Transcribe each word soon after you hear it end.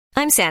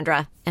I'm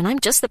Sandra, and I'm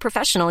just the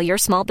professional your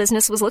small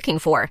business was looking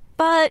for.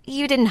 But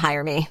you didn't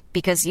hire me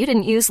because you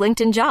didn't use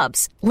LinkedIn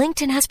Jobs.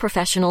 LinkedIn has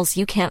professionals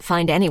you can't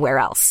find anywhere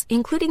else,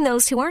 including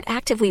those who aren't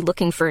actively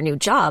looking for a new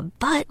job,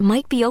 but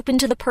might be open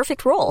to the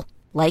perfect role,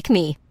 like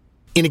me.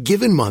 In a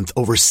given month,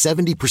 over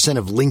 70%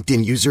 of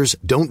LinkedIn users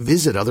don't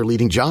visit other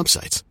leading job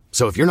sites.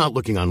 So if you're not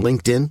looking on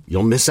LinkedIn,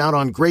 you'll miss out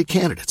on great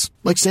candidates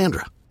like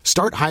Sandra.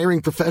 Start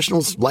hiring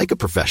professionals like a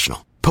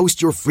professional.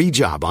 Post your free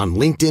job on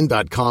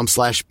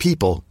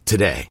linkedin.com/people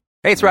today.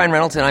 Hey, it's Ryan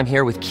Reynolds, and I'm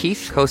here with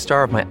Keith,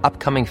 co-star of my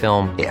upcoming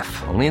film, If,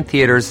 only in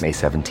theaters May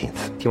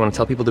 17th. Do you want to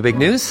tell people the big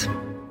news?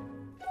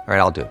 All right,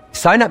 I'll do it.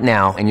 Sign up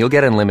now and you'll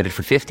get unlimited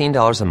for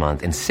 $15 a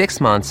month and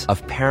 6 months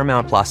of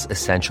Paramount Plus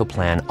Essential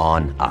Plan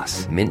on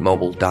us.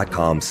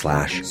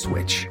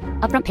 MintMobile.com/switch.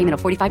 Upfront payment of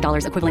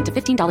 $45 equivalent to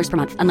 $15 per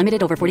month.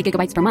 Unlimited over 40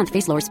 gigabytes per month.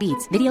 Face lower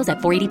speeds. Videos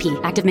at 480p.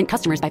 Active Mint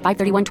customers by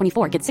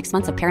 531.24 get 6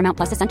 months of Paramount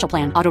Plus Essential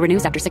Plan. Auto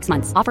renews after 6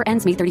 months. Offer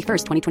ends May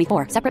 31st,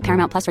 2024. Separate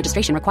Paramount Plus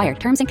registration required.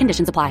 Terms and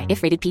conditions apply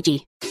if rated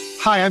PG.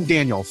 Hi, I'm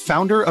Daniel,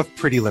 founder of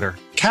Pretty Litter.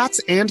 Cats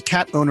and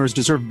cat owners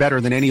deserve better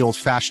than any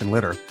old-fashioned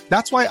litter.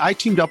 That's why I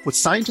teamed up with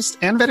scientists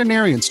and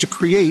veterinarians to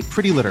create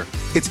Pretty Litter.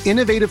 Its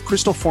innovative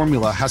crystal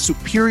formula has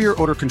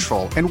superior odor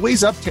control and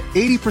weighs up to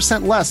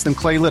 80% less than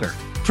clay litter.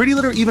 Pretty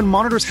Litter even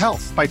monitors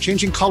health by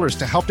changing colors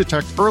to help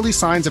detect early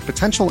signs of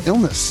potential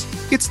illness.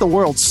 It's the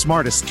world's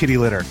smartest kitty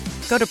litter.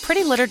 Go to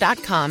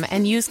prettylitter.com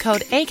and use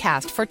code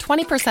ACAST for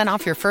 20%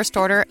 off your first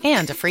order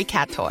and a free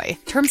cat toy.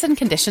 Terms and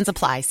conditions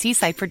apply. See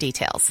site for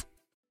details.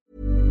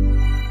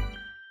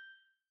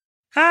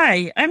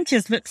 Hi, I'm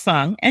Kismet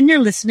Fung, and you're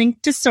listening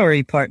to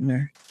Story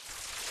Partner.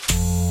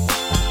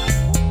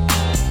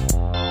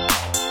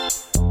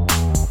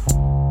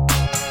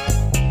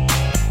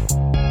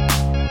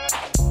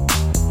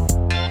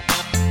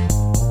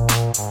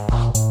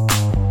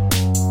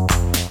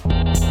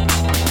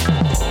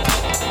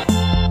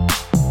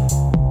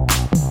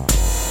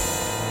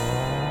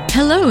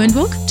 Hello and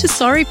welcome to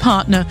Sorry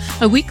Partner,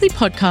 a weekly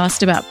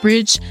podcast about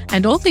bridge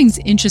and all things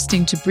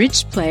interesting to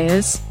bridge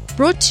players,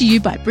 brought to you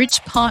by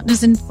bridge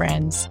partners and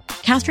friends,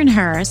 Catherine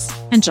Harris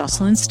and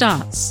Jocelyn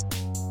Starts.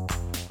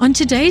 On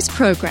today's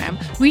program,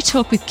 we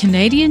talk with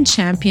Canadian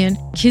champion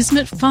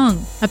Kismet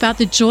Fung about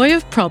the joy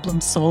of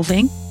problem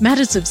solving,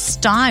 matters of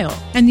style,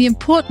 and the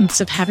importance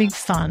of having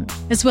fun,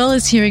 as well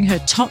as hearing her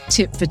top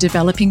tip for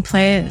developing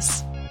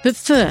players. But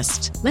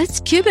first, let's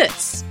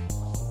kibitz.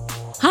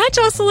 Hi,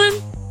 Jocelyn.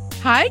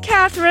 Hi,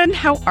 Catherine.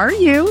 How are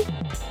you?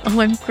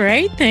 Oh, I'm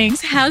great,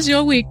 thanks. How's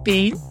your week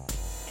been?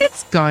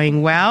 It's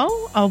going well,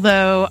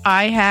 although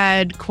I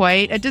had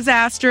quite a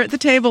disaster at the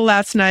table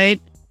last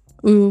night.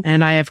 Ooh.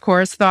 And I, of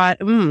course, thought,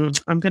 I'm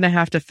going to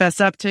have to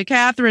fess up to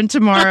Catherine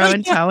tomorrow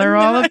and tell her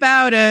all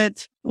about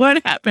it.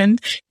 What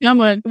happened?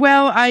 Come on.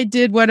 Well, I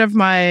did one of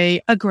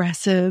my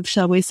aggressive,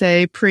 shall we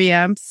say,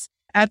 preempts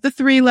at the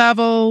 3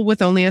 level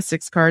with only a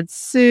 6-card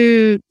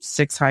suit,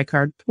 6 high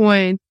card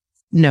points,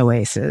 no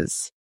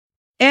aces.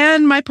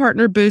 And my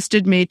partner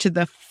boosted me to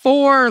the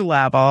 4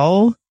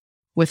 level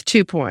with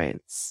 2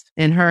 points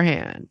in her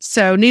hand.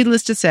 So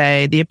needless to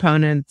say, the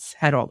opponents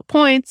had all the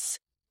points,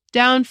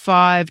 down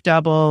 5,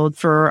 doubled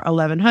for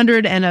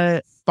 1,100 and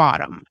a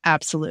bottom,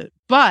 absolute.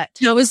 But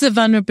what was the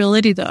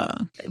vulnerability though?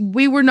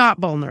 We were not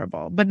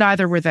vulnerable, but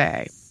neither were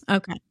they.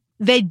 Okay.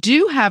 They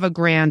do have a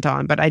grand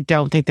on, but I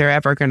don't think they're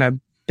ever going to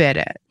bid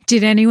it.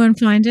 Did anyone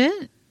find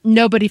it?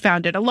 Nobody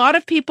found it. A lot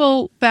of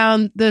people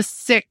found the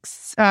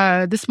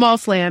small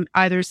slam,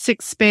 either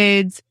 6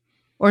 spades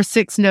or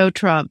 6 no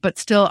trump, but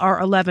still our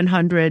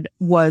 1,100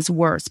 was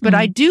worse. But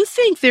I do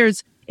think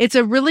it's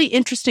a really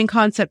interesting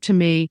concept to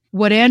me,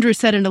 what Andrew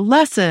said in a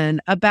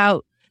lesson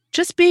about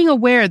just being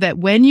aware that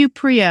when you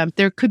preempt,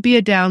 there could be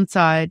a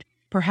downside.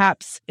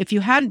 Perhaps if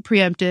you hadn't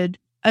preempted,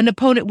 an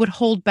opponent would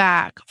hold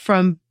back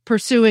from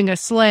pursuing a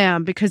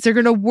slam because they're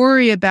going to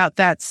worry about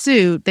that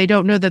suit. They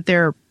don't know that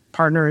their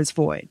partner is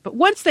void. But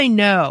once they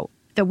know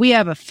that we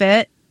have a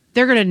fit,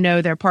 they're going to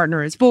know their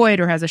partner is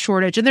void or has a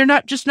shortage, and they're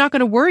not going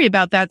to worry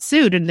about that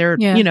suit. And they're,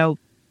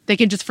 they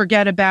can just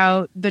forget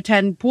about the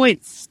 10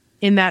 points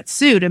in that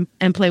suit and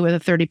play with a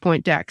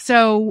 30-point deck.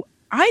 So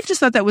I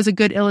just thought that was a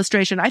good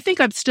illustration. I think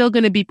I'm still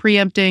going to be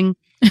preempting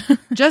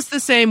just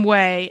the same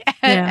way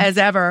as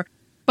ever,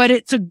 but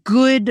it's a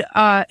good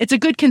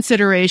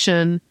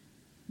consideration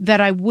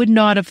that I would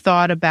not have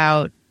thought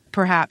about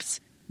perhaps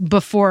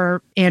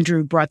before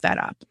Andrew brought that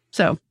up.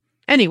 So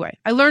anyway,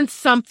 I learned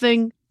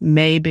something,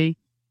 maybe.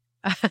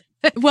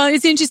 Well,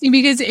 it's interesting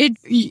because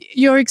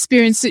your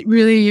experience,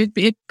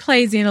 it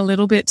plays in a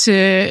little bit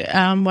to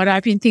what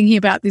I've been thinking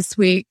about this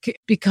week,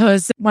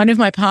 because one of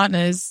my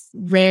partners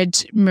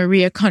read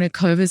Maria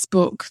Konikova's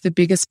book, The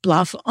Biggest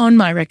Bluff, on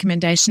my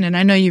recommendation. And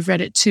I know you've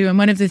read it too. And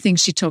one of the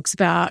things she talks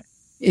about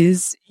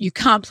is you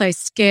can't play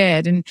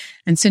scared. And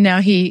so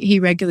now he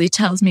regularly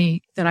tells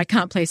me that I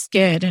can't play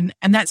scared. And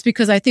that's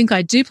because I think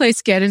I do play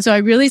scared. And so I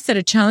really set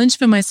a challenge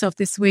for myself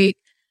this week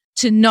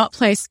to not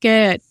play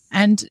scared.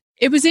 And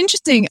it was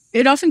interesting.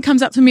 It often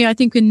comes up for me, I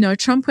think, in no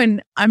trump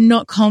when I'm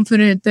not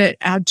confident that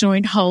our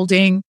joint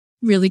holding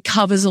really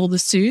covers all the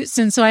suits.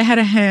 And so I had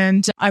a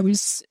hand, I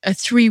was a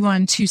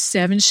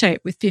 3-1-2-7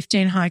 shape with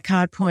 15 high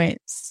card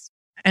points.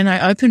 And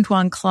I opened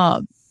one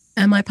club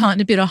and my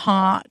partner bid a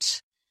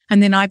heart.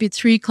 And then I bid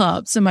 3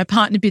 clubs and my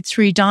partner bid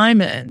 3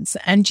 diamonds.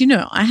 And,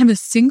 I have a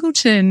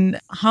singleton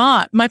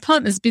heart. My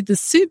partner's bid the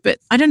suit, but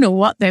I don't know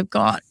what they've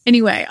got.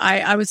 Anyway,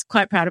 I was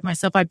quite proud of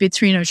myself. I bid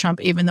 3 no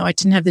trump, even though I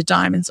didn't have the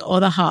diamonds or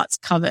the hearts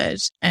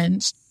covered.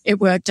 And it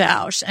worked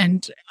out.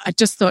 And I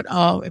just thought,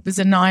 it was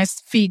a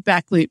nice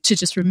feedback loop to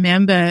just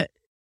remember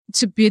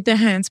to bid the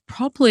hands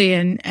properly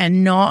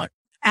and not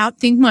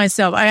outthink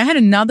myself. I had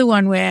another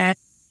one where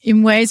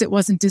in ways it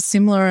wasn't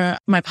dissimilar.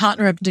 My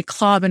partner opened a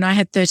club and I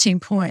had 13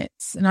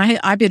 points and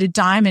I bid a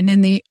diamond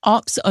and the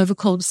ops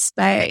overcalled a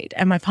spade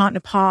and my partner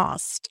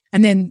passed.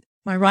 And then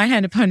my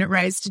right-hand opponent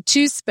raised to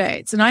 2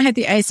 spades and I had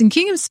the ace and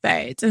king of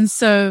spades. And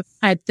so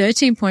I had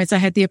 13 points. I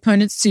had the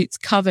opponent's suits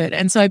covered.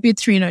 And so I bid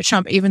 3 no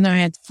trump, even though I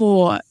had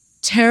 4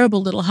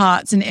 terrible little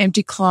hearts and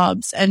empty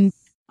clubs. And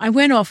I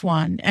went off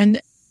one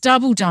and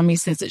double dummy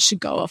says it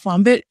should go off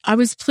one. But I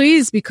was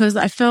pleased because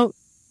I felt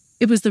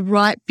it was the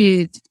right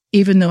bid,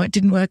 even though it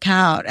didn't work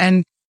out.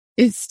 And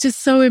it's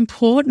just so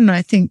important,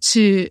 I think,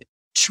 to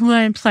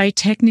try and play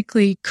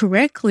technically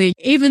correctly.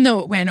 Even though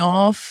it went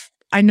off,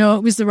 I know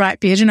it was the right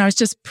bid. And I was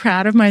just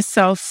proud of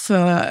myself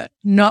for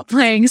not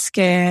playing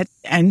scared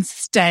and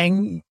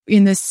staying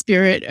in the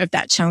spirit of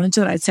that challenge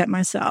that I'd set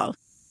myself.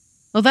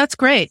 Well, that's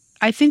great.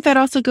 I think that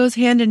also goes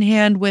hand in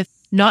hand with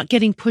not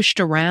getting pushed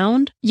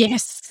around.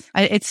 Yes.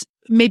 It's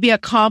maybe a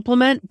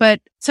compliment,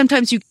 but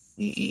sometimes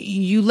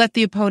you let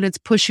the opponents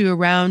push you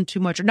around too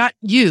much, or not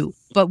you,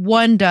 but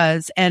one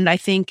does. And I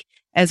think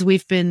as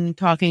we've been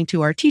talking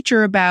to our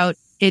teacher about,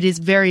 it is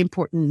very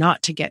important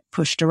not to get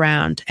pushed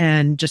around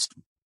and just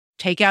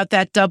take out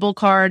that double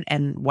card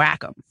and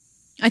whack them.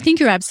 I think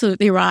you're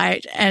absolutely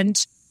right.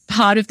 And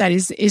part of that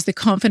is the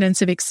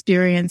confidence of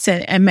experience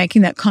and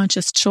making that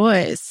conscious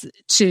choice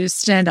to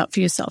stand up for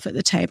yourself at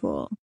the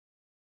table.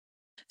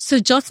 So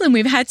Jocelyn,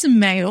 we've had some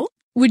mail.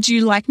 Would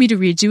you like me to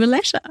read you a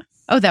letter?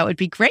 Oh, that would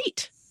be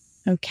great.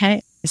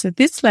 Okay. So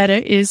this letter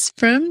is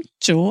from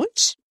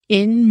George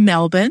in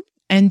Melbourne,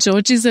 and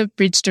George is a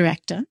bridge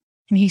director.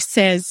 And he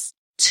says,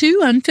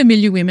 2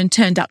 unfamiliar women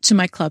turned up to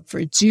my club for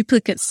a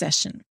duplicate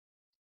session.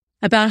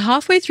 About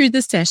halfway through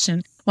the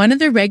session, one of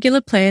the regular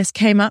players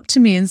came up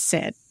to me and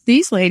said,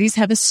 "These ladies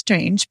have a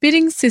strange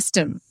bidding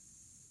system.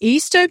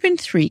 East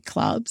opened 3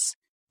 clubs,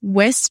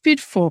 West bid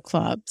 4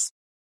 clubs,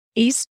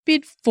 East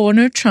bid 4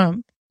 no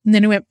trump, and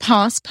then it went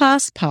pass,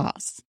 pass,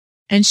 pass,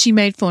 and she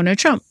made 4 no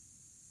trump."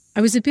 I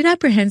was a bit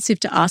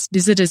apprehensive to ask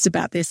visitors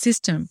about their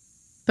system,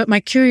 but my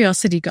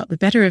curiosity got the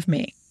better of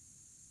me.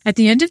 At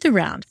the end of the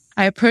round,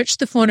 I approached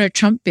the 4 no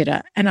trump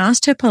bidder and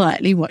asked her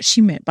politely what she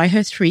meant by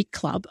her 3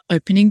 club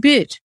opening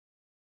bid.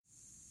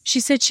 She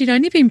said she'd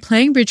only been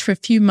playing bridge for a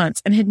few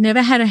months and had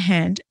never had a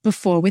hand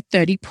before with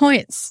 30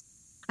 points.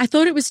 I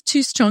thought it was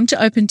too strong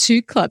to open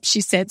 2 clubs,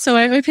 she said, so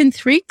I opened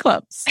 3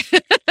 clubs.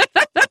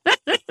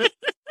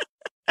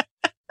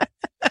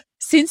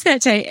 Since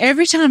that day,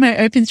 every time I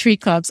open 3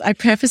 clubs, I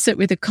preface it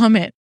with a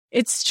comment,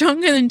 "It's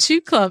stronger than 2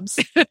 clubs."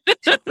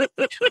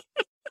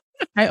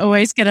 I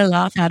always get a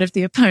laugh out of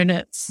the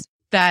opponents.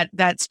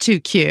 That's too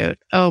cute.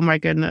 Oh my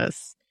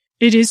goodness.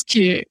 It is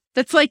cute.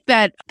 That's like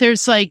that.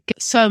 There's like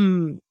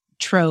some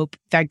trope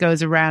that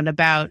goes around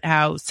about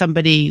how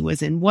somebody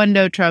was in 1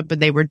 no trump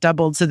and they were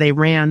doubled, so they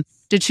ran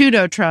to 2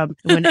 no trump.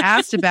 When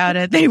asked about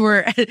it,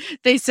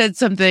 they said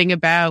something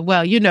about,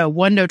 well,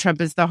 1 no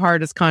trump is the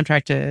hardest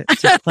contract to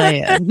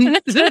play in.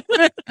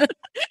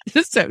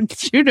 So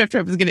 2 no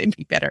trump is going to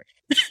be better.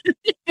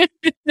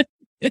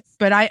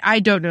 But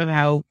I don't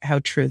know how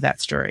true that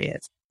story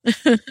is.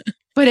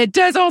 But it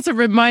does also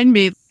remind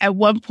me, at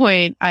one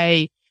point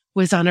I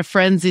was on a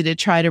frenzy to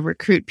try to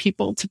recruit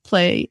people to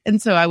play.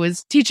 And so I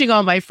was teaching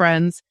all my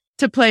friends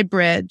to play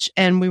bridge,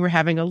 and we were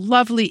having a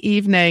lovely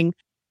evening.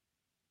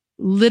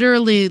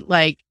 Literally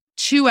like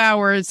 2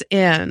 hours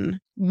in,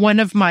 one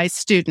of my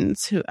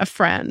students, a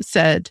friend,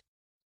 said,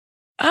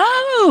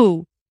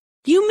 "Oh,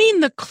 you mean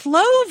the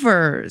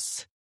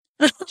clovers?"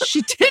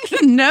 She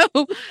didn't know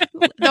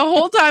the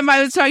whole time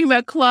I was talking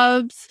about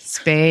clubs,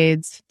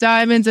 spades,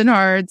 diamonds, and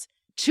hearts.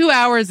 2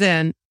 hours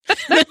in.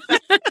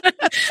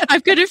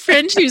 I've got a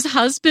friend whose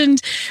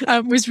husband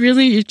was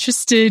really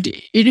interested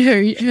in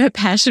her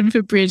passion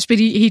for bridge, but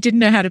he didn't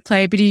know how to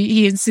play, but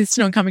he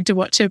insisted on coming to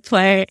watch her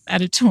play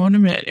at a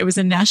tournament. It was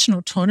a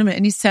national tournament,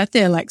 and he sat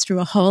there like through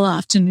a whole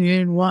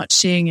afternoon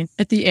watching. And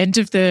at the end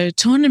of the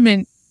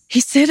tournament, he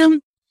said,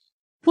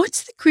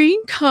 "What's the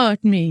green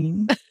card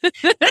mean?"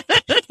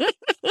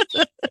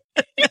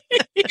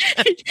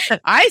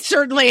 I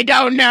certainly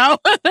don't know.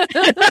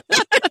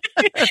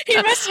 He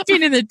must have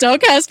been in the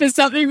doghouse for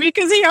something,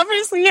 because he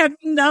obviously had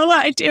no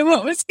idea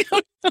what was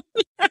going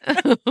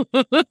on.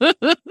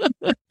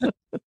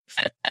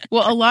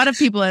 Well, a lot of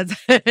people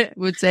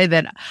would say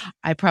that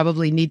I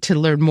probably need to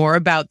learn more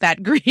about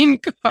that green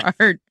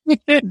card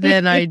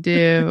than I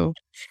do.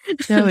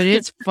 No, it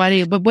is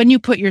funny. But when you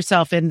put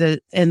yourself in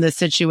the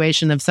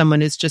situation of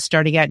someone who's just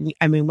starting out,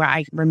 I mean,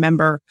 I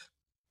remember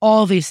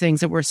all these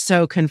things that were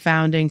so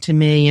confounding to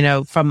me, you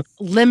know, from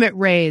limit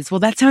raise. Well,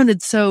 that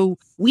sounded so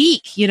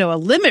weak, you know, a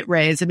limit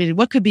raise. I mean,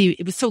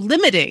 it was so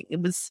limiting.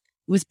 It was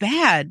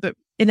bad, but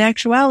in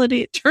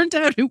actuality, it turned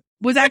out it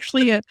was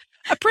actually a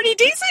pretty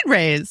decent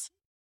raise,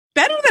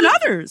 better than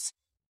others.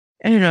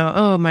 You know,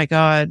 oh my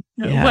God.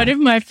 Yeah. One of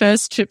my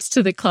first trips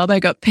to the club,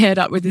 I got paired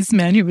up with this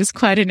man who was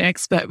quite an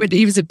expert, but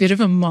he was a bit of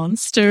a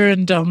monster,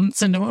 and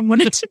so no one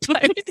wanted to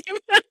play with him.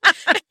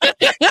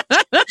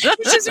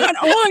 Which is what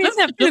always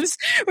happens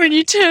when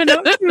you turn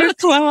up to a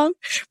club.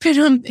 But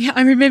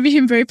I remember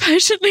him very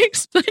patiently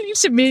explaining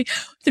to me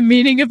the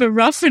meaning of a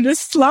rough and a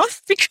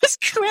slough, because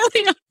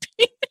clearly I've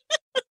been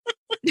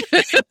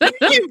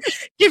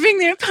giving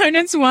the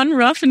opponents one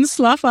rough and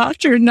slough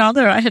after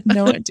another. I had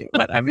no idea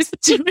what I was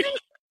doing.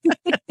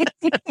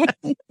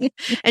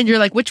 And you're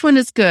like, which one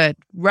is good,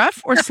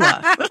 rough or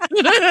slough?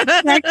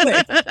 Exactly.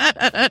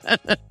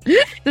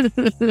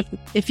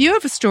 If you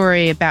have a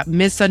story about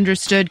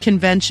misunderstood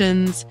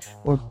conventions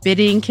or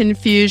bidding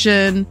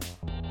confusion,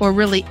 or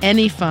really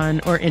any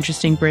fun or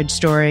interesting bridge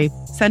story,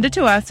 send it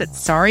to us at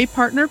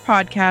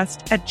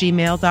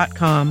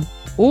sorrypartnerpodcast@gmail.com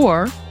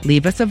or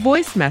leave us a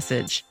voice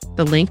message.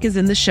 The link is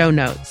in the show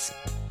notes.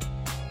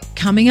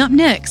 Coming up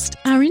next,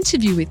 our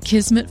interview with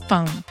Kismet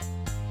Fung.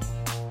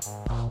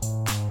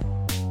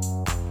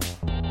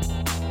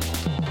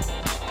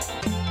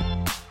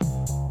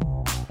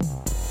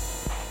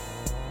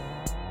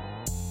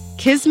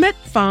 Kismet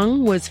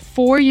Fung was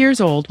 4 years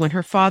old when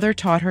her father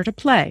taught her to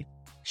play.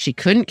 She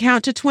couldn't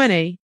count to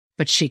 20,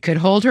 but she could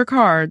hold her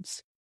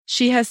cards.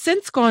 She has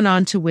since gone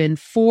on to win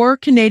 4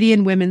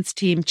 Canadian women's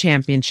team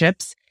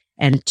championships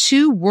and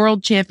 2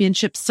 World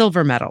Championship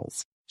silver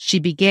medals. She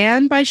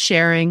began by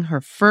sharing her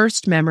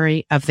first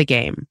memory of the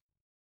game.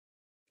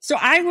 So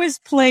I was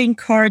playing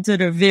cards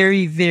at a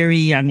very, very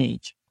young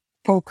age.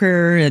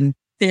 Poker and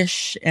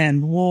fish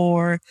and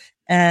war.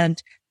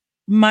 And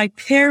my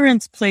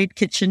parents played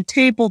kitchen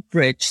table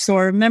bridge. So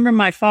I remember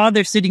my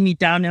father sitting me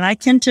down, and I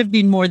can't have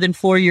been more than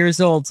 4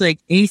 years old. So like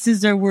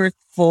aces are worth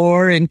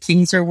 4 and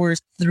kings are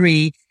worth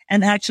 3,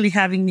 and actually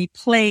having me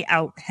play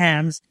out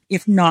hands,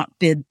 if not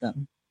bid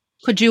them.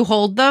 Could you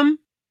hold them?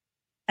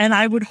 And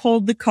I would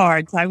hold the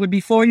cards. I would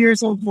be 4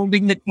 years old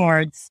holding the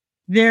cards.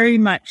 Very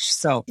much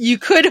so. You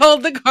could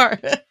hold the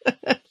card.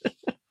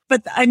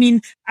 But I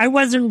mean, I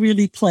wasn't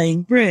really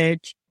playing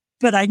bridge,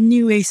 but I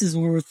knew aces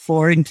were worth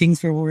 4 and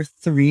kings were worth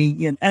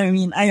 3. And I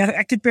mean,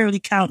 I could barely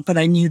count, but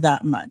I knew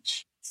that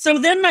much. So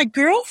then my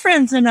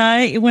girlfriends and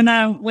I,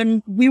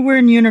 when we were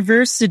in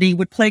university,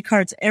 would play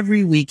cards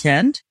every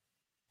weekend.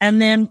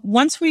 And then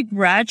once we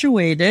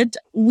graduated,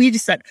 we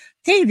decided,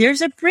 hey,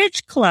 there's a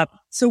bridge club.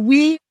 So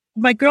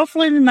my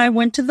girlfriend and I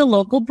went to the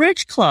local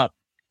bridge club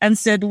and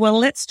said, well,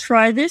 let's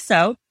try this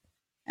out.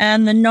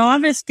 And the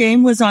novice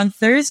game was on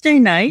Thursday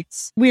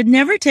nights. We had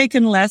never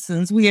taken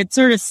lessons. We had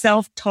sort of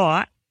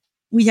self-taught.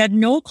 We had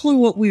no clue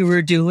what we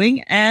were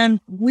doing, and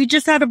we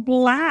just had a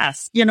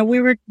blast. You know,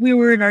 we were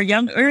in our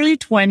early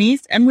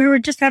 20s, and we were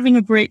just having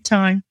a great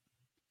time.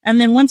 And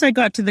then once I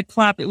got to the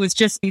club, it was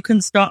just, you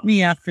couldn't stop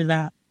me after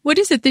that. What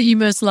is it that you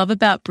most love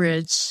about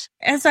bridge?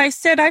 As I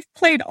said, I've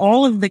played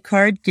all of the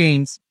card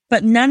games,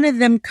 but none of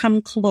them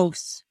come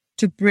close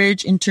to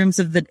bridge in terms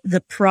of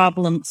the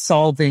problem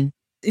solving.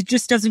 It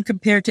just doesn't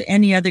compare to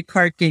any other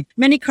card game.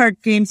 Many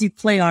card games you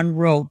play on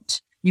rote,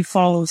 you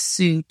follow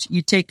suit,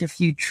 you take a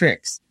few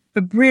tricks.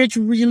 But bridge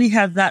really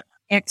has that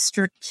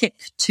extra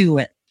kick to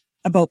it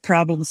about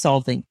problem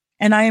solving.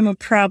 And I am a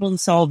problem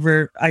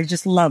solver. I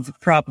just love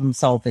problem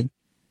solving.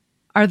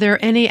 Are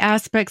there any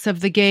aspects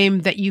of the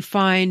game that you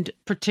find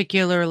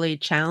particularly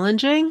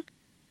challenging?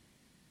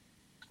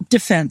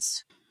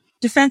 Defense.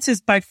 Defense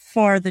is by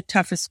far the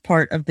toughest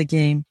part of the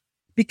game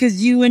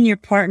because you and your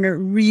partner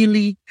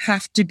really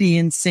have to be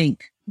in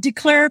sync.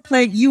 Declare a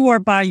play, you are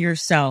by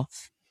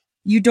yourself.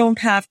 You don't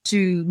have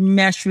to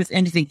mesh with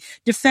anything.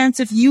 Defense,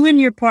 if you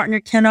and your partner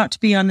cannot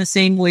be on the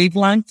same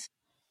wavelength,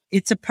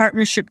 it's a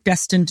partnership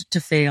destined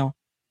to fail.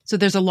 So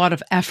there's a lot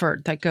of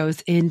effort that goes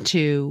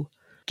into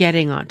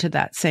getting onto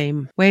that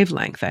same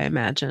wavelength, I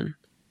imagine.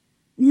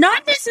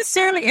 Not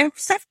necessarily.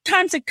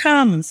 Sometimes it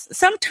comes.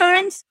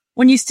 Sometimes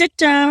when you sit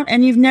down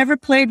and you've never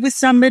played with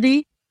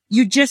somebody,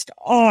 you just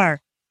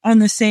are on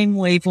the same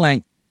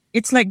wavelength.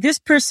 It's like this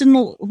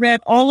person read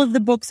all of the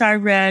books I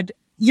read.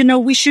 You know,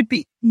 we should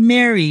be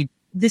married.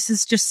 This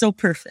is just so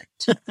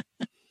perfect.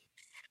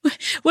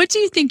 What do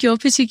you think your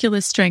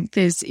particular strength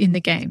is in the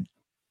game?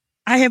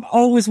 I have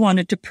always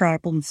wanted to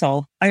problem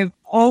solve. I have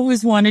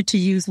always wanted to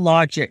use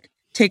logic,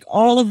 take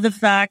all of the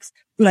facts,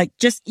 like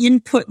just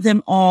input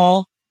them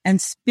all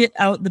and spit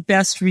out the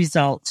best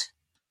result.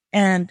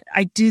 And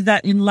I do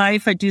that in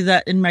life. I do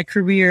that in my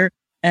career.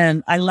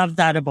 And I love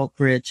that about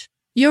bridge.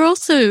 You're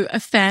also a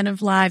fan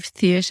of live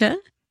theatre.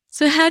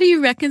 So how do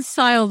you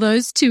reconcile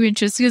those two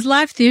interests? Because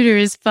live theatre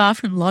is far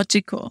from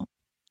logical.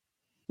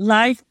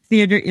 Live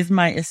theatre is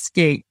my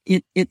escape.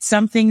 It's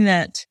something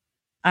that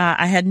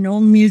I had no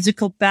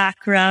musical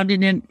background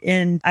in it,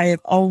 and I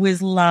have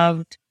always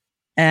loved.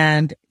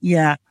 And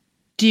yeah.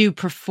 Do you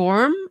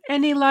perform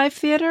any live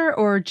theater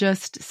or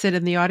just sit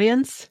in the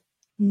audience?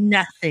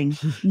 Nothing.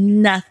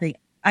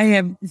 I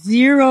have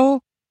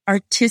zero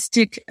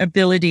artistic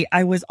ability.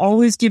 I was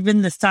always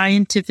given the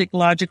scientific,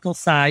 logical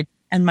side,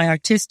 and my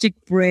artistic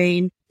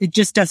brain, it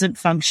just doesn't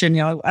function.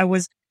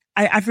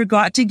 I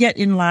forgot to get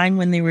in line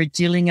when they were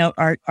dealing out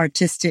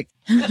artistic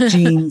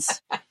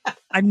genes.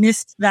 I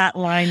missed that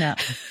lineup.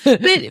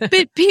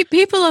 But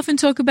people often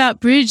talk about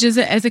bridge as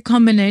a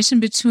combination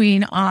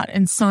between art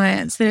and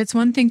science, that it's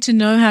one thing to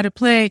know how to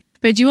play,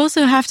 but you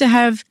also have to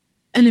have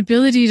an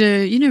ability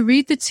to,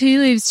 read the tea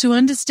leaves, to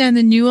understand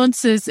the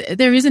nuances.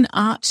 There is an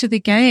art to the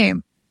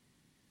game.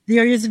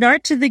 There is an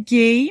art to the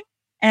game,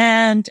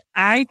 and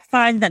I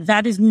find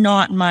that is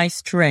not my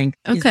strength,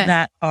 is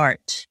that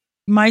art.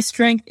 My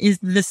strength is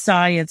the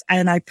science,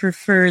 and I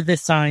prefer the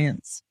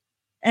science.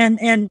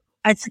 And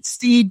I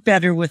succeed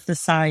better with the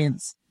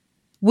science.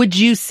 Would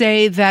you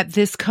say that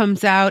this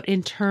comes out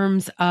in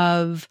terms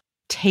of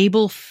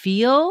table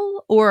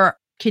feel, or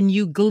can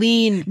you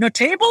glean? No,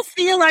 table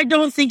feel I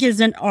don't think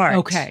is an art.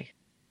 Okay.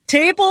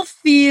 Table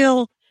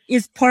feel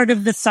is part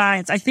of the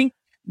science. I think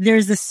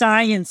there's a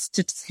science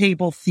to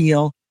table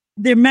feel.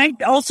 There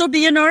might also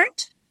be an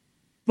art,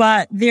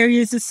 but there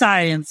is a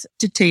science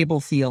to table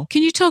feel.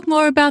 Can you talk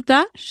more about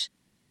that?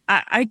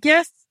 I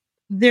guess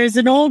there's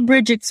an old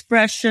bridge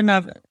expression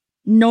of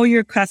know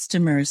your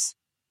customers.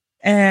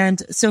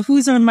 And so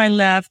who's on my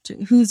left?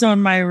 Who's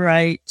on my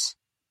right?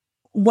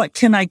 What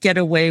can I get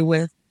away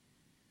with?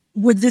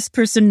 Would this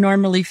person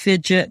normally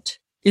fidget?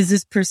 Is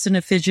this person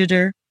a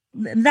fidgeter?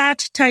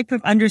 That type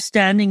of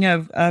understanding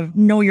of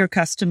know your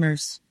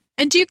customers.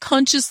 And do you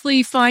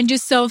consciously find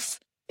yourself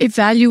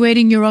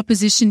evaluating your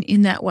opposition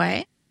in that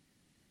way?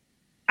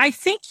 I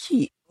think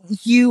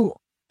you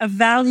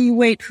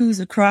evaluate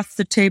who's across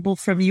the table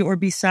from you or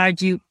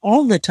beside you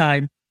all the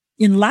time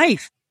in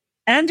life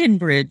and in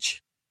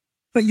bridge.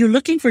 But you're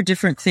looking for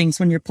different things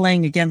when you're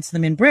playing against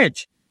them in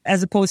bridge,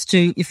 as opposed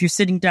to if you're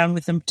sitting down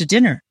with them to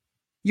dinner.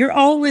 You're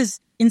always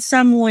in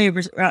some way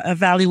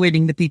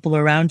evaluating the people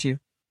around you.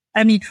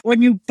 I mean,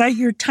 when you bite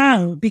your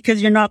tongue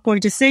because you're not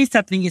going to say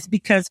something, it's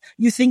because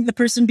you think the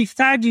person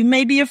beside you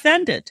may be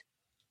offended,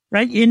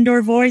 right?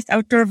 Indoor voice,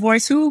 outdoor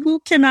voice. Who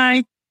can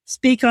I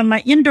speak on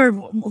my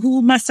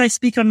who must I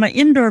speak on my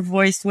indoor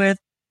voice with?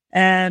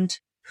 And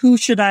who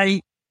should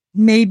I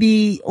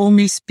maybe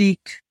only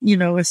speak,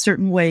 a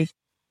certain way?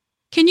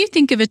 Can you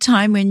think of a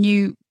time when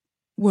you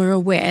were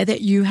aware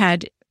that you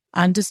had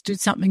understood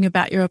something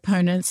about your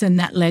opponents and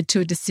that led to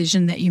a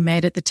decision that you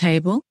made at the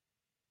table?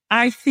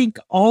 I think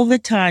all the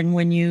time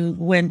when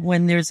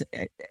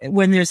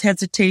there's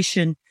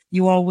hesitation,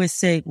 you always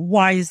say,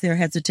 why is there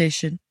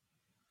hesitation?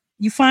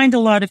 You find a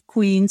lot of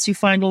queens, you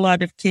find a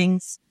lot of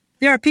kings.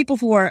 There are people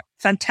who are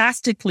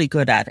fantastically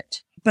good at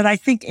it, but I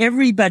think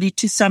everybody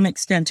to some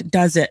extent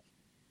does it.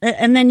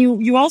 And then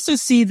you also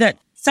see that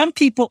some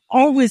people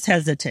always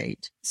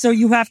hesitate. So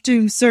you have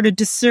to sort of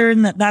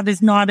discern that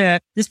is not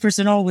this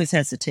person always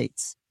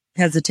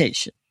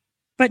hesitation.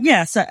 But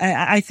yes,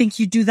 I think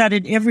you do that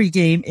in every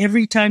game.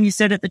 Every time you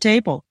sit at the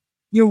table,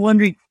 you're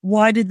wondering,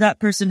 why did that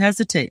person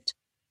hesitate?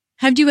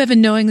 Have you ever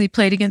knowingly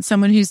played against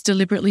someone who's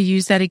deliberately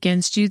used that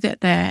against you,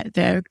 that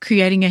they're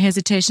creating a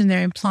hesitation,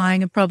 they're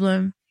implying a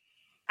problem?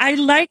 I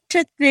like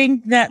to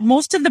think that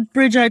most of the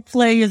bridge I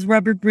play is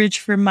rubber bridge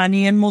for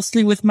money, and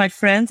mostly with my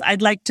friends.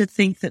 I'd like to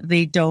think that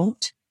they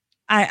don't.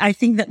 I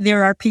think that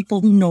there are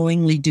people who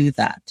knowingly do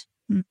that.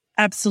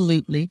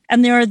 Absolutely.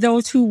 And there are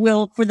those who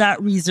will, for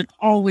that reason,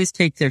 always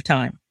take their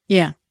time.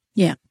 Yeah.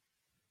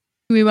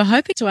 We were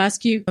hoping to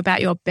ask you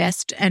about your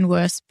best and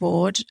worst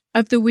board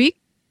of the week.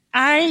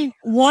 I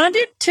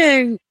wanted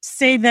to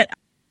say that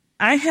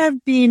I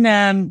have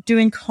been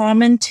doing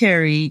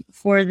commentary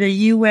for the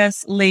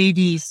U.S.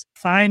 ladies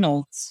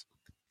finals,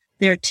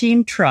 their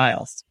team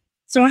trials.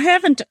 So I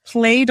haven't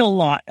played a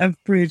lot of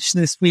bridge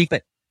this week,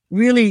 but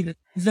really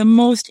the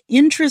most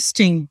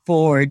interesting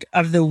board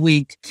of the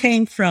week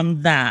came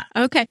from that.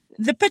 Okay.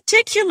 The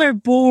particular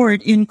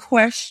board in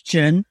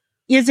question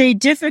is a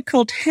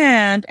difficult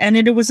hand, and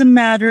it was a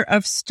matter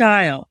of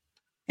style.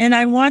 And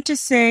I want to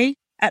say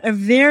at a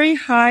very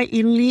high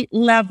elite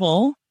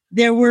level,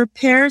 there were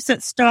pairs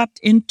that stopped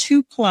in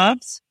 2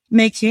 clubs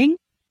making,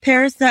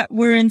 pairs that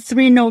were in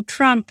 3 no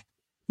trump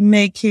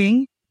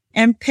making,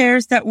 and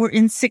pairs that were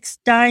in 6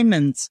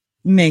 diamonds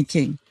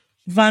making.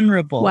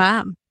 Vulnerable.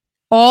 Wow.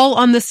 All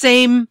on the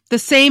same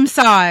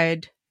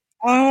side.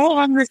 All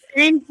on the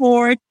same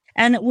board,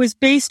 and it was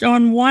based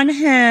on one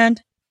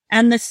hand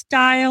and the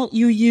style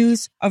you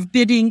use of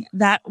bidding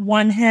that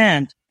one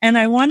hand. And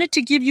I wanted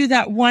to give you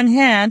that one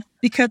hand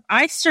because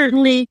I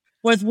certainly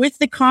was with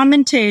the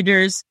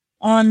commentators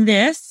on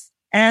this.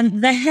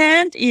 And the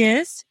hand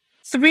is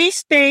 3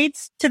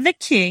 spades to the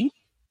king,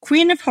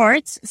 queen of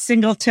hearts,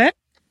 singleton,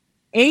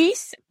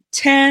 ace,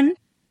 10,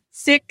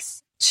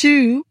 6,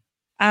 2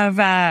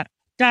 of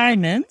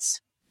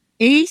diamonds,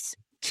 ace,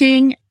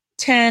 king,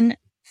 10,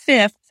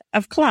 5th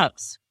of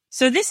clubs.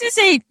 So this is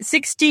a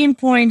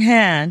 16-point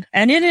hand,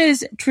 and it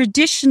is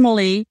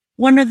traditionally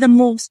one of the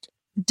most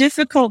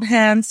difficult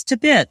hands to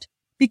bid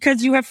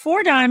because you have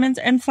 4 diamonds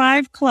and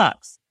 5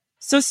 clubs.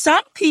 So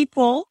some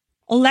people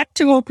elect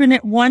to open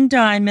it 1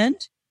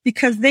 diamond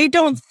because they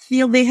don't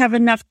feel they have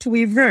enough to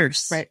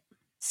reverse. Right.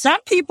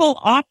 Some people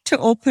opt to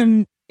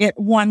open it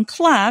 1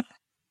 club.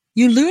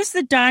 You lose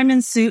the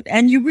diamond suit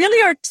and you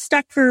really are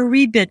stuck for a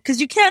rebid because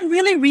you can't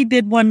really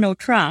rebid 1 no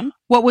trump.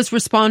 What was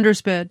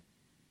Responder's bid?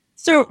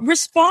 So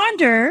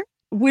Responder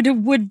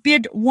would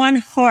bid 1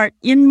 heart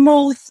in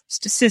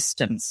most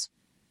systems.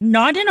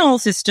 Not in all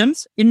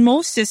systems, in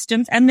most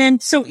systems. And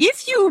then, so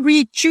if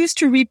you choose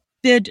to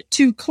rebid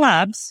 2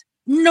 clubs,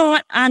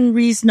 not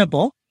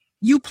unreasonable,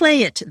 you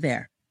play it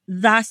there.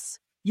 Thus,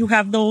 you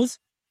have those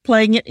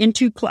playing it in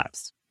 2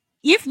 clubs.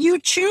 If you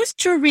choose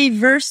to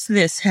reverse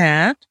this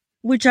hand,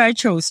 which I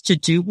chose to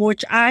do,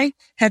 which I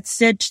had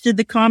said to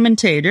the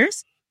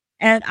commentators,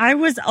 and I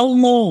was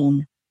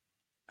alone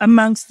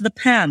amongst the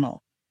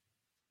panel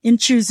in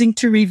choosing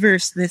to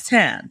reverse this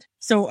hand.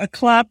 So a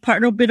club,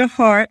 partner will bid a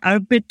heart, I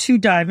would bid 2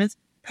 diamonds.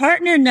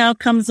 Partner now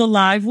comes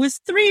alive with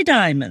 3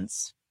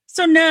 diamonds.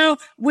 So now,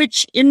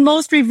 which in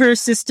most reverse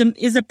system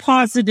is a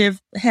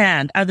positive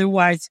hand.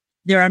 Otherwise,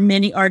 there are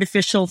many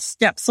artificial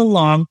steps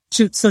along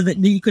so that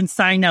you can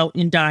sign out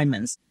in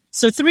diamonds.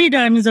 So 3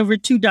 diamonds over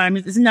 2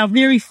 diamonds is now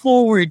very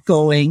forward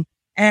going.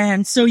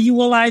 And so you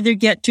will either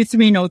get to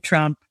 3 no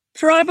trump,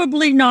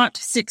 probably not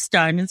 6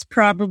 diamonds,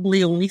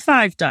 probably only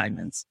 5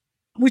 diamonds,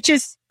 which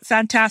is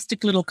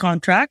fantastic little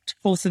contract,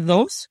 both of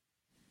those.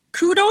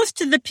 Kudos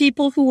to the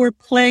people who were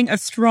playing a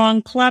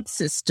strong club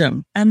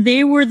system. And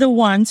they were the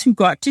ones who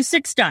got to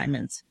 6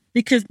 diamonds.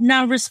 Because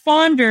now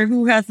Responder,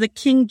 who has the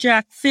King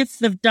Jack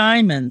 5th of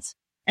diamonds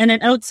and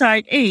an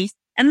outside ace,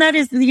 and that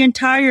is the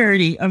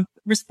entirety of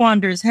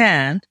Responder's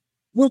hand,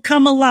 will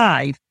come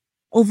alive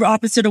over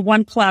opposite of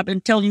 1 club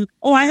and tell you,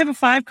 oh, I have a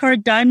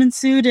 5-card diamond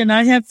suit and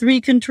I have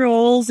 3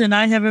 controls and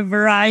I have a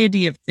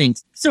variety of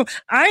things. So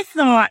I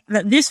thought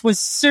that this was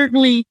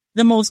certainly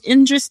the most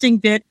interesting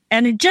bit.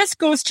 And it just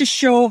goes to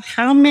show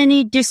how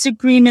many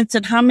disagreements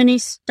and how many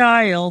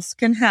styles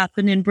can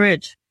happen in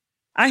bridge.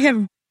 I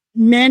have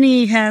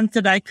many hands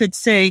that I could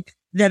say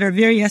that are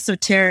very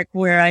esoteric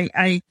where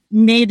I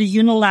made a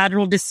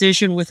unilateral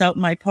decision without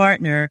my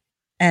partner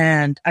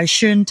and I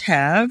shouldn't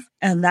have.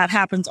 And that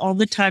happens all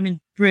the time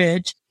in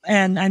bridge.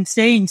 And I'm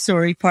saying,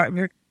 sorry,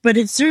 partner, but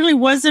it certainly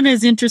wasn't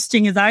as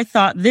interesting as I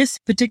thought this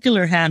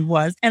particular hand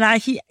was. And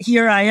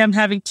here I am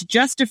having to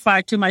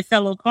justify to my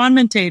fellow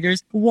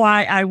commentators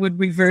why I would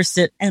reverse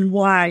it and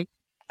why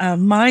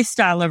my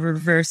style of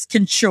reverse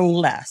can show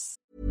less.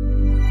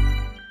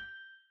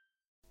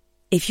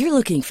 If you're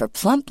looking for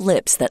plump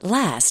lips that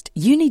last,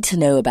 you need to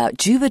know about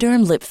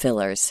Juvederm lip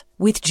fillers.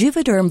 With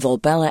Juvederm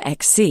Volbella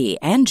XC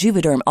and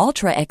Juvederm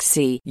Ultra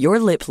XC, your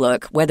lip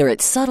look, whether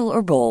it's subtle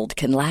or bold,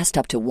 can last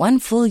up to 1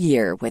 full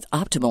year with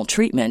optimal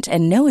treatment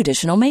and no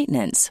additional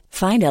maintenance.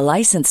 Find a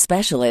licensed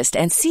specialist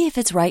and see if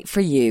it's right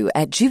for you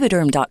at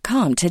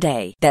Juvederm.com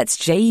today. That's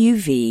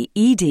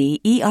JUVEDERM.com.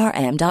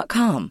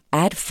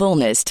 Add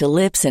fullness to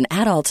lips in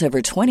adults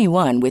over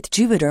 21 with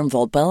Juvederm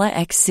Volbella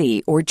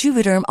XC or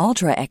Juvederm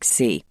Ultra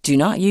XC. Do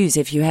not use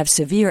if you have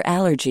severe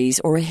allergies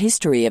or a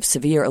history of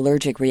severe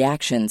allergic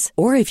reactions,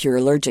 or if you're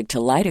allergic to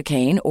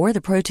lidocaine or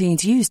the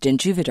proteins used in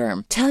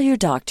Juvederm. Tell your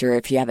doctor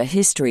if you have a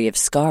history of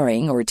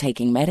scarring or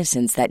taking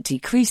medicines that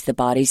decrease the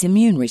body's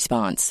immune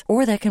response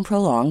or that can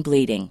prolong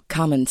bleeding.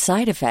 Common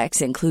side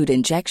effects include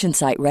injection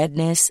site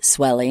redness,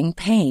 swelling,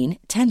 pain,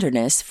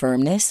 tenderness,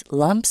 firmness,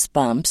 lumps,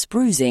 bumps,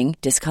 bruising,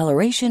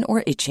 discoloration,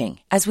 or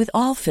itching. As with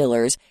all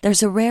fillers,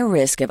 there's a rare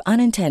risk of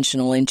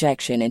unintentional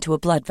injection into a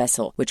blood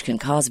vessel, which can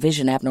cause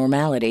vision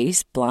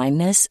abnormalities,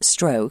 blindness,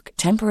 stroke,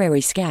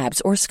 temporary scabs,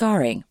 or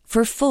scarring.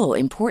 For full,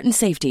 important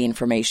safety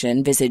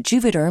information, visit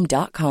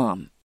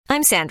Juvederm.com.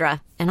 I'm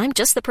Sandra, and I'm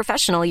just the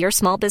professional your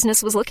small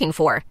business was looking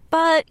for.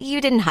 But you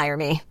didn't hire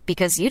me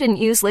because you didn't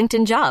use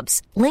LinkedIn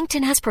Jobs.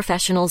 LinkedIn has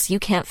professionals you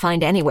can't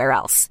find anywhere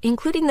else,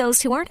 including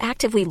those who aren't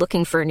actively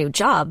looking for a new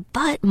job,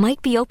 but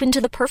might be open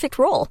to the perfect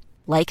role,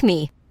 like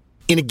me.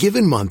 In a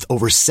given month,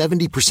 over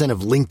 70%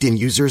 of LinkedIn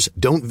users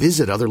don't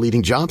visit other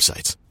leading job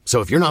sites. So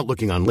if you're not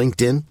looking on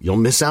LinkedIn, you'll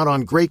miss out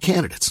on great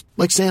candidates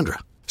like Sandra.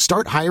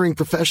 Start hiring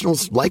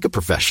professionals like a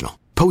professional.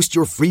 Post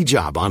your free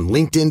job on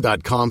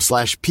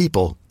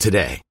linkedin.com/people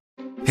today.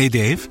 Hey,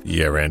 Dave.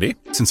 Yeah, Randy.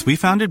 Since we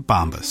founded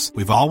Bombas,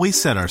 we've always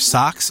said our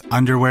socks,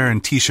 underwear,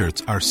 and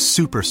T-shirts are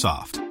super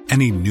soft.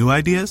 Any new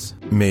ideas?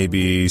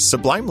 Maybe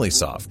sublimely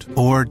soft.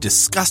 Or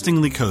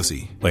disgustingly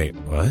cozy. Wait,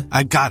 what?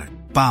 I got it.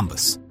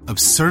 Bombas.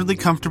 Absurdly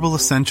comfortable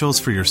essentials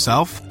for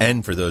yourself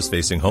and for those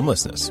facing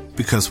homelessness.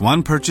 Because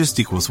one purchased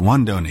equals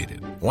one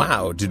donated.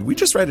 Wow, did we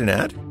just write an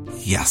ad?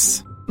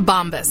 Yes.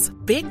 Bombas.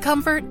 Big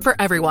comfort for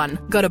everyone.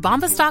 Go to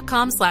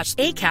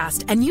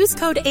bombas.com/ACAST and use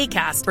code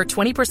ACAST for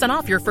 20%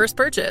 off your first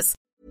purchase.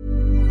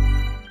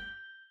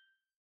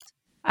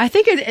 I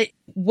think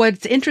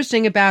what's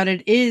interesting about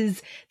it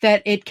is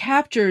that it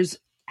captures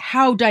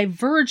how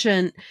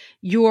divergent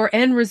your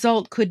end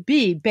result could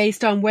be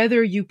based on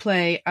whether you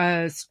play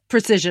a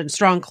precision,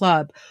 strong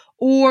club,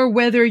 or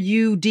whether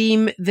you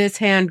deem this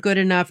hand good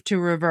enough to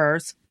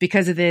reverse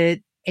because of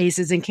the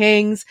aces and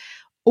kings,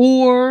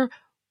 or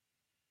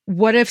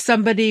what if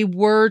somebody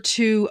were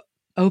to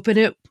open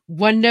it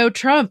one no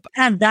trump?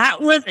 And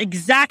that was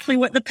exactly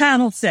what the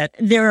panel said.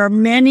 There are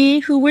many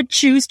who would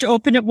choose to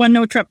open it one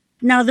no trump.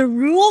 Now, the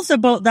rules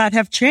about that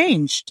have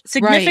changed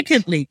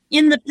significantly. Right.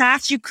 In the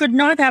past, you could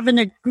not have an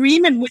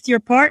agreement with your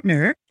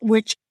partner,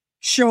 which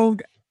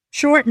showed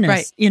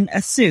shortness in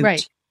a suit.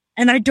 Right.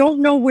 And I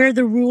don't know where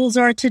the rules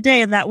are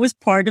today. And that was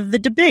part of the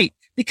debate,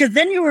 because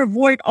then you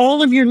avoid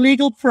all of your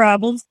legal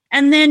problems.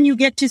 And then you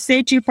get to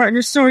say to your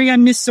partner, sorry, I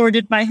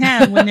missorted my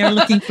hand when they're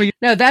looking for you.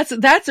 No,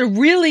 that's a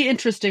really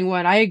interesting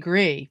one. I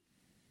agree.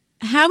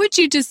 How would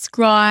you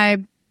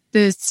describe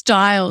the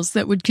styles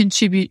that would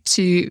contribute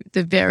to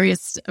the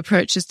various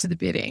approaches to the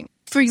bidding?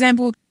 For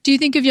example, do you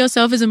think of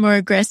yourself as a more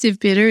aggressive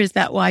bidder? Is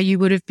that why you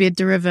would have bid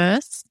the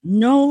reverse?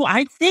 No,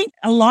 I think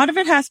a lot of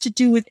it has to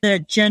do with the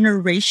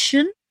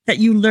generation that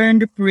you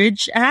learned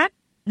bridge at.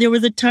 There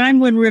was a time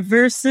when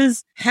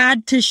reverses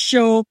had to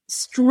show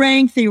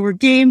strength. They were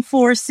game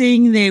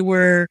forcing.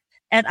 And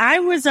I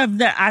was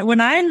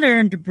when I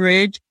learned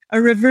bridge, a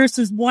reverse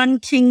was one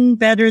king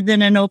better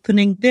than an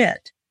opening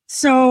bid.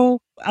 So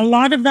a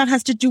lot of that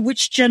has to do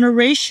which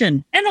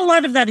generation. And a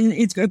lot of that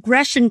is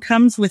aggression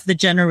comes with the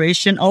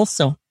generation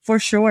also, for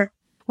sure.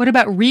 What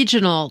about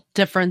regional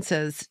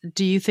differences?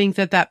 Do you think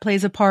that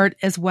plays a part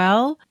as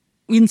well?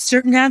 In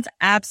certain hands,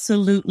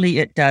 absolutely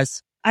it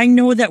does. I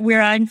know that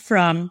where I'm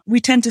from,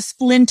 we tend to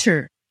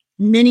splinter,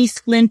 mini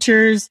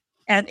splinters,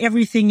 and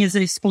everything is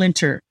a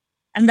splinter.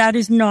 And that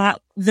is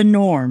not the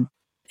norm.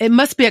 It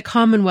must be a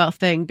Commonwealth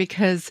thing,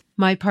 because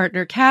my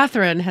partner,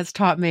 Catherine, has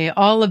taught me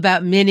all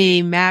about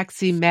mini,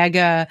 maxi,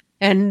 mega,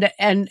 and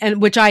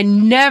which I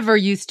never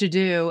used to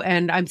do.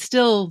 And I'm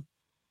still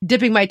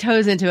dipping my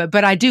toes into it,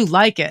 but I do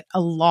like it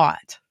a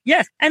lot.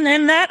 Yes. And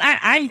then that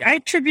I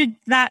attribute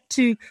that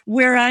to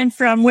where I'm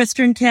from,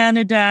 Western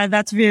Canada.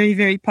 That's very,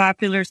 very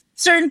popular.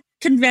 Certain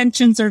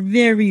conventions are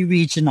very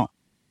regional.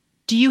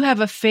 Do you have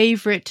a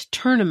favorite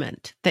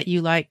tournament that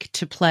you like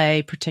to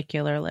play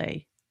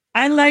particularly?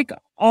 I like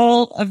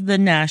all of the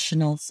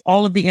nationals,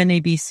 all of the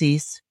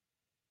NABCs.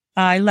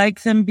 I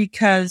like them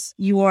because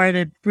you are at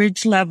a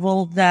bridge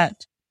level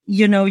that,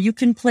 you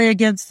can play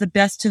against the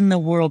best in the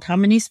world. How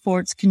many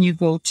sports can you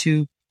go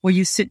to where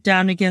you sit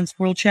down against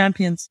world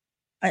champions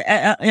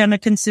on a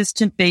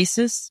consistent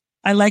basis?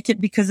 I like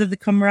it because of the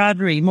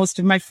camaraderie. Most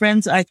of my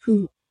friends,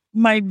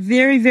 my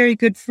very, very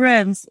good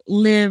friends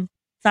live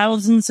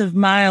thousands of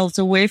miles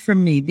away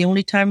from me. The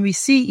only time we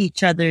see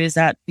each other is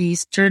at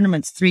these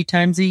tournaments 3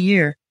 times a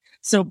year.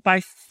 So by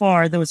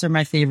far, those are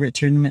my favorite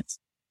tournaments.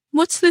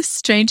 What's the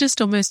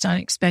strangest or most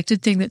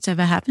unexpected thing that's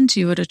ever happened to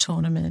you at a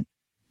tournament?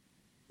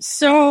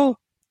 So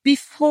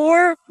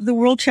before the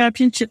World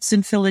Championships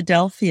in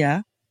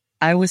Philadelphia,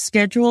 I was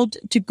scheduled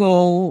to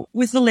go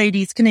with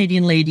the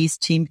Canadian ladies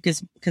team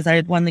because I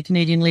had won the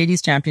Canadian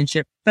Ladies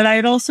Championship. But I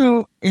had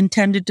also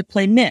intended to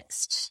play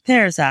mixed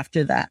pairs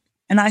after that.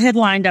 And I had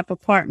lined up a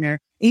partner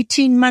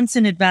 18 months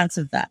in advance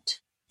of that.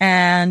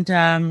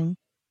 And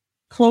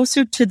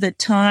closer to the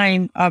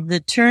time of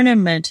the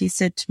tournament, he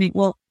said to me,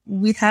 well,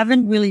 we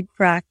haven't really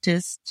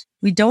practiced.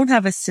 We don't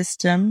have a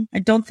system. I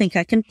don't think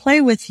I can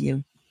play with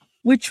you,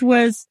 which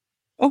was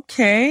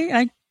okay.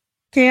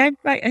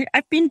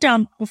 I've been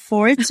down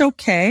before. It's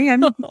okay.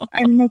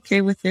 I'm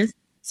okay with this.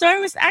 So I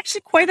was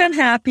actually quite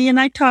unhappy. And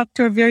I talked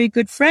to a very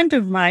good friend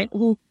of mine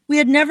who we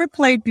had never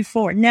played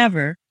before,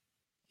 never,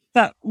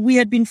 but we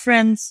had been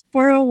friends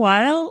for a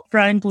while,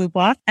 Brian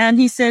Blubach. And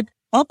he said,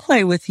 I'll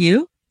play with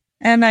you.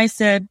 And I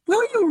said,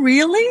 will you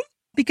really?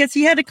 Because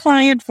he had a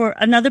client for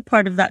another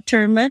part of that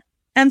tournament.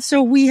 And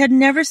so we had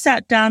never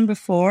sat down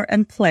before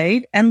and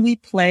played, and we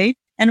played.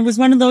 And it was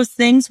one of those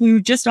things, we were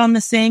just on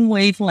the same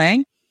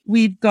wavelength.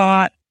 We've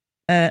got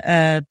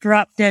a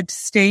drop dead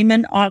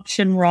stamen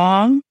option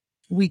wrong.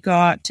 We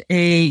got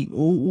a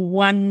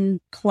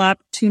 1 club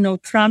 2-no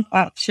trump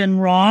option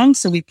wrong.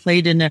 So we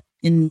played in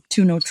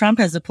 2-no trump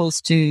as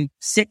opposed to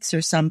 6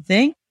 or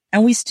something.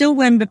 And we still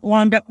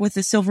wound up with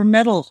a silver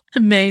medal.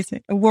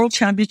 Amazing. A world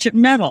championship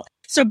medal.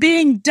 So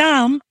being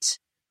dumped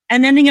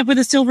and ending up with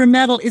a silver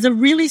medal is a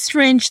really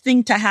strange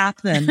thing to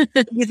happen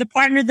with a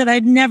partner that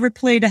I'd never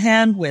played a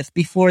hand with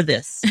before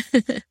this.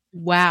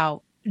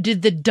 Wow.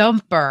 Did the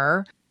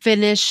dumper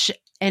finish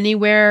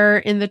anywhere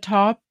in the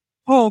top?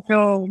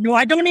 Oh, no,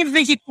 I don't even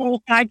think he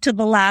qualified to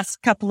the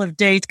last couple of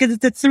days because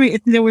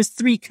there was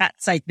 3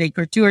 cuts, I think,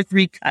 or 2 or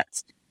 3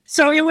 cuts.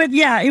 So it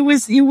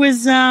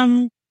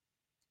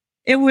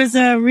was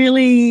a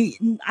really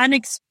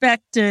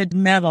unexpected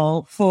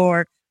medal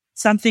for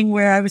something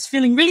where I was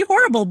feeling really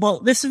horrible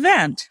about this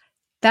event.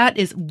 That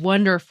is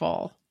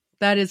wonderful.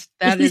 That is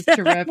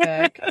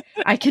terrific.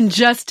 I can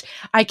just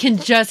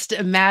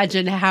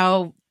imagine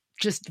how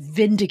just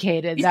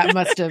vindicated that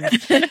must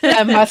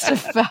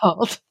have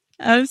felt.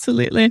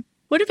 Absolutely.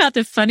 What about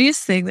the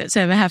funniest thing that's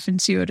ever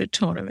happened to you at a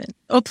tournament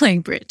or playing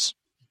bridge?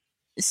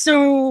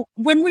 So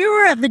when we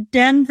were at the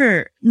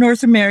Denver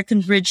North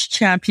American Bridge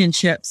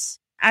Championships,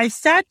 I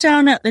sat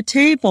down at the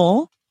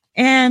table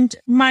and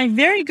my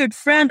very good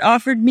friend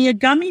offered me a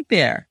gummy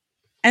bear.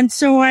 And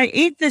so I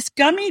ate this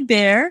gummy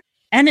bear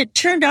And it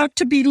turned out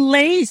to be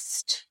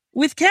laced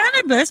with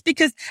cannabis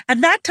because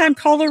at that time,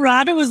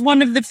 Colorado was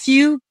one of the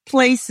few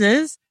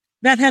places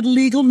that had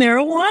legal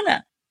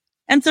marijuana.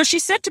 And so she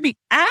said to me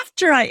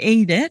after I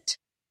ate it,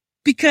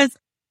 because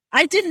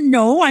I didn't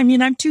know, I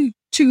mean, I'm too,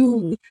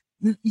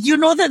 you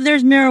know that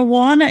there's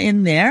marijuana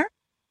in there,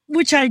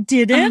 which I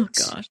didn't.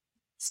 Oh, gosh.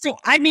 So,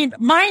 I mean,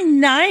 my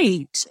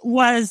night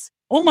was,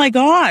 oh my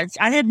gosh,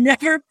 I had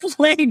never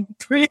played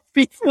bridge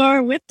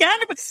before with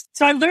cannabis.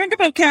 So I learned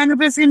about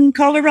cannabis in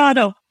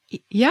Colorado.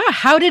 Yeah.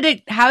 How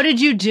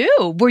did you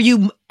do? Were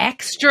you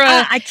extra?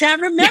 I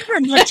can't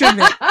remember much of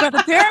it, but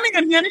apparently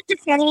I managed to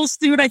follow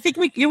suit. I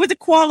think it was a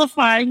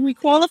qualifying. We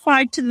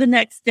qualified to the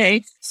next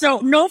day. So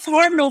no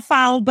harm, no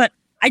foul, but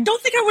I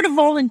don't think I would have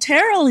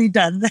voluntarily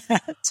done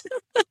that.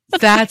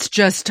 That's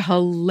just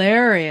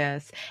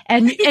hilarious.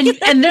 And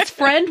this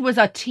friend was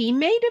a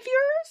teammate of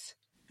yours?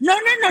 No.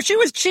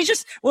 She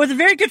just was a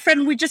very good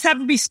friend. We just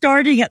happened to be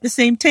starting at the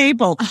same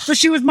table. So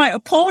she was my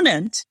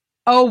opponent.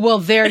 Oh, well,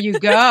 there you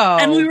go.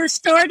 And we were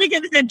starting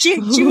and she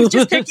was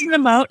just taking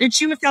them out and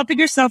she was helping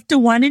herself to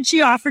one and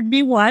she offered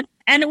me one.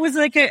 And it was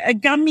like a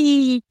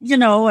gummy,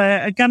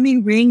 a gummy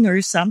ring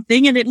or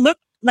something. And it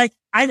looked like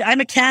I'm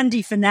a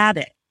candy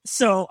fanatic.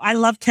 So I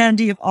love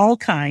candy of all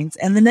kinds.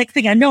 And the next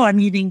thing I know, I'm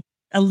eating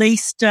a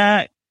laced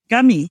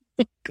gummy.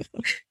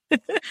 Are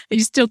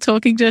you still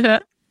talking to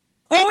her?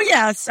 Oh,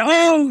 yes.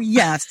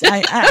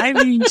 I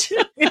mean,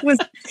 it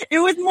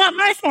was not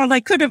my fault.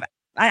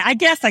 I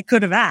guess I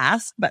could have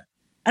asked,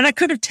 and I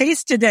could have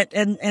tasted it.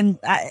 And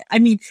I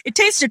mean, it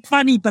tasted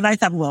funny, but I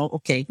thought, well,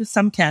 okay,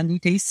 some candy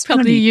tastes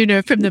probably,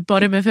 funny. from the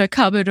bottom of her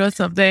cupboard or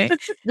something.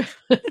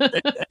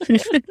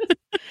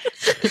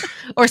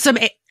 Or some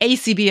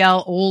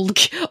ACBL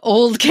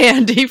old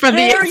candy from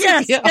the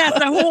ACBL. Yes,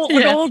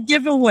 an old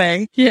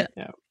giveaway. Yeah.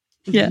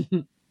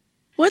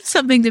 What's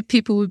something that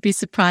people would be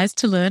surprised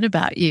to learn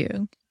about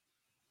you?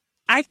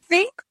 I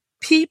think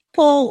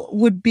people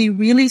would be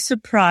really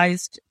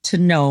surprised to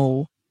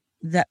know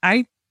that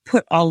I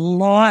put a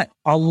lot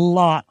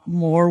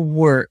more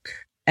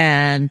work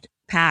and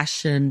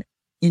passion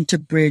into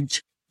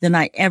bridge than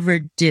I ever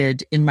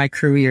did in my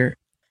career.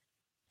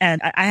 And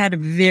I had a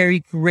very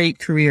great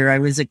career. I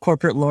was a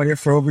corporate lawyer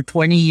for over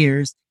 20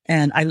 years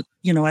and I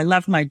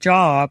loved my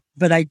job,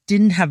 but I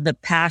didn't have the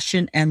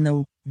passion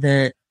and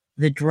the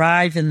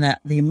drive and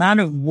the amount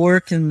of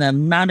work and the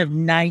amount of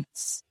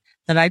nights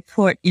that I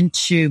put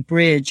into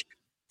bridge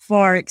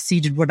far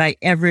exceeded what I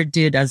ever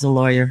did as a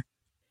lawyer.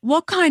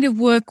 What kind of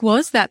work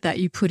was that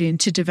you put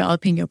into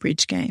developing your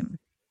bridge game?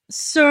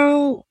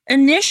 So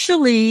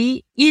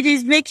initially, it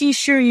is making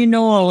sure you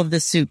know all of the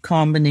suit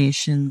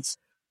combinations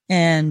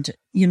and,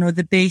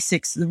 the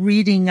basics, the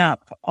reading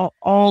up,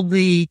 all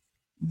the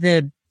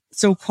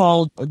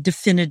so-called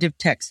definitive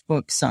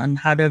textbooks on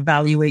how to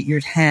evaluate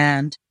your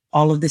hand,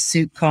 all of the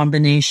suit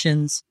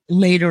combinations.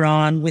 Later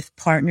on with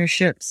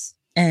partnerships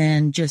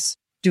and just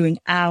doing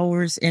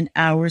hours and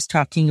hours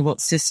talking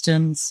about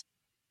systems,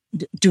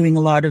 doing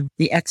a lot of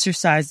the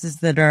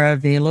exercises that are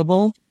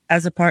available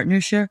as a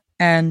partnership.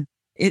 And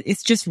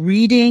it's just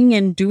reading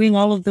and doing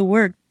all of the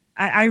work.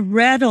 I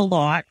read a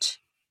lot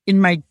in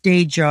my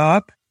day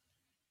job,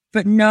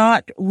 but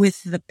not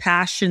with the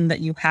passion that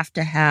you have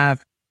to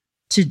have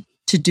to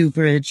do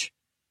bridge.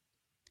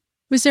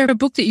 Was there a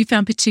book that you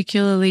found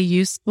particularly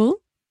useful?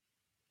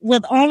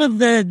 With all of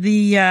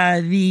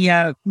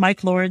the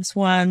Mike Lawrence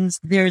ones,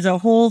 there's a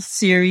whole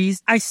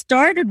series. I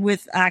started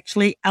with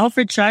actually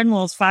Alfred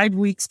Scheinwald's 5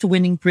 Weeks to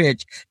Winning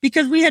Bridge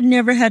because we had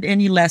never had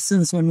any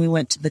lessons when we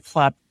went to the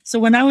club. So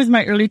when I was in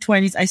my early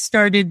 20s, I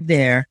started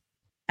there.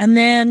 And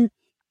then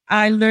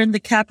I learned the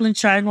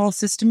Kaplan-Scheinwald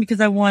system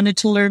because I wanted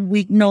to learn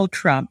weak no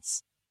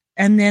trumps.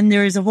 And then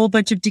there is a whole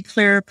bunch of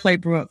declare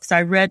playbooks.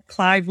 I read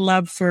Clive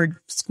Loveford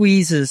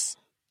Squeezes.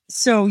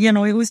 So,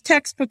 it was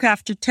textbook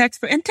after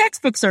textbook, and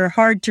textbooks are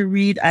hard to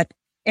read at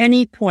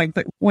any point.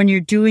 But when you're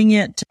doing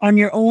it on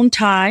your own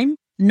time,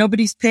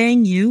 nobody's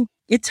paying you,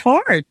 it's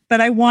hard. But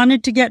I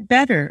wanted to get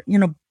better,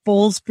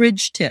 Bowles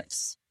Bridge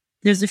tips.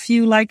 There's a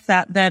few like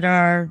that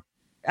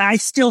I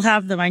still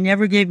have them. I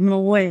never gave them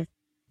away.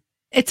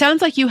 It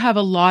sounds like you have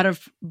a lot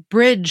of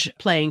bridge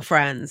playing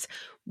friends.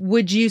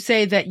 Would you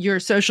say that your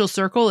social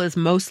circle is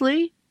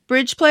mostly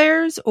bridge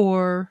players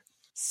or?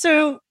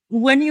 So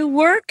when you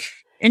work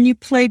and you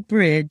play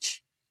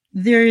bridge,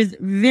 there is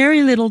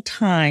very little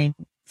time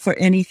for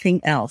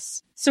anything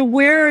else. So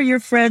where are your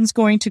friends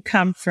going to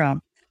come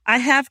from? I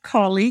have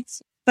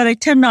colleagues, but I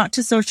tend not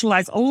to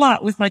socialize a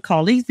lot with my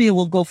colleagues. We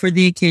will go for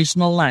the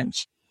occasional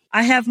lunch.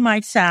 I have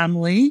my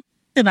family,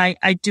 and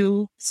I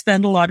do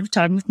spend a lot of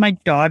time with my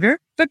daughter,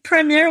 but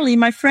primarily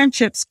my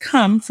friendships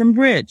come from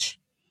bridge.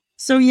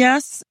 So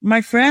yes, my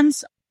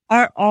friends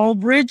are all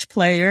bridge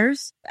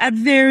players at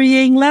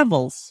varying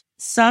levels.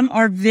 Some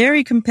are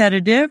very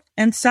competitive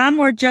and some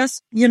are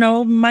just,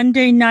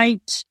 Monday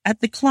night at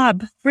the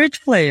club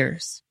bridge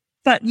players.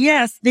 But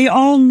yes, they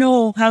all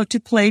know how to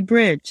play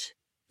bridge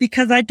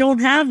because I don't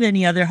have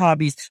any other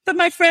hobbies. But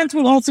my friends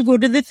will also go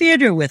to the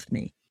theater with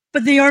me.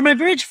 But they are my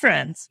bridge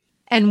friends.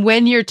 And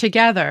when you're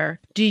together,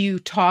 Do you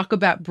talk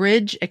about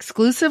bridge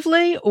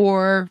exclusively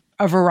or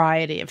a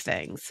variety of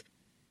things?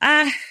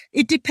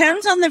 It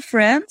depends on the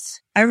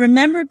friends. I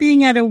remember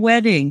being at a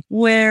wedding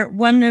where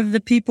one of the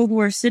people who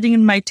were sitting at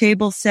my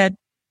table said,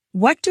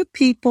 "What do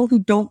people who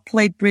don't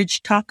play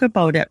bridge talk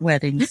about at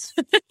weddings?"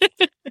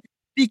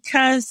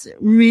 Because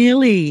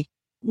really,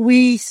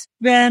 we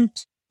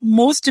spent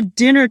most of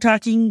dinner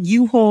talking,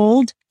 you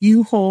hold,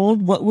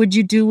 what would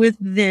you do with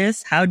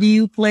this? How do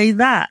you play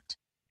that?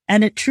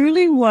 And it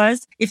truly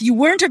was, if you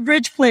weren't a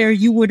bridge player,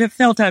 you would have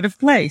felt out of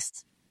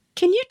place.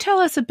 Can you tell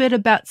us a bit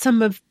about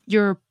some of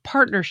your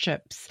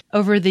partnerships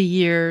over the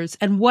years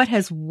and what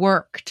has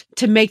worked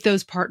to make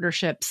those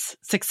partnerships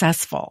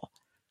successful?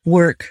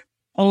 Work,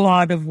 a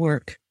lot of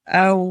work.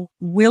 A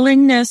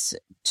willingness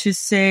to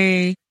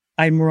say,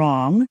 I'm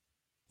wrong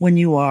when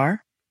you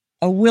are.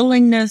 A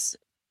willingness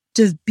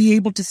to be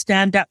able to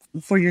stand up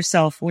for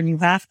yourself when you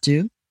have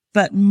to,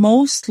 but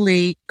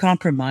mostly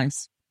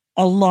compromise.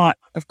 A lot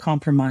of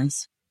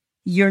compromise.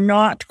 You're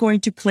not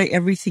going to play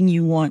everything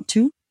you want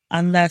to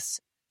unless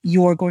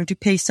you're going to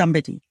pay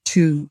somebody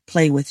to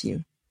play with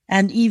you.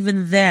 And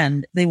even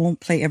then, they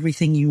won't play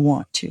everything you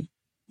want to.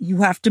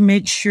 You have to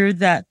make sure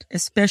that,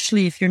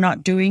 especially if you're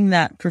not doing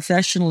that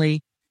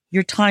professionally,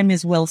 your time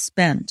is well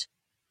spent.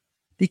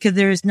 Because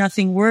there is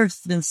nothing worse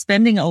than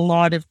spending a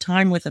lot of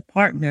time with a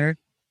partner,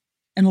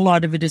 and a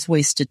lot of it is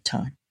wasted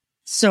time.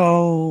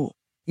 So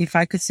if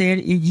I could say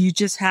it, you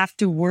just have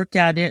to work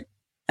at it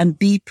and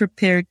be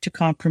prepared to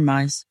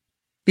compromise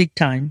big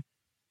time.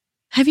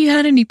 Have you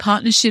had any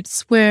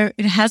partnerships where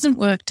it hasn't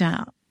worked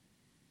out?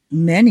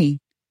 Many,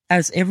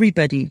 as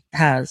everybody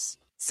has.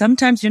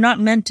 Sometimes you're not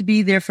meant to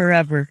be there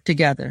forever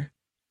together.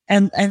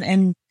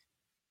 And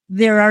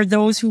there are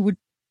those who would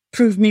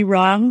prove me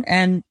wrong.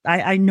 And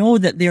I know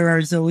that there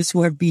are those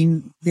who have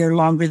been there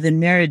longer than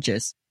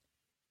marriages.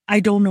 I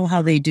don't know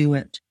how they do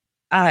it.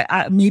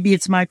 Maybe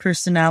it's my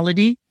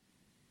personality.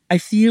 I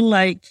feel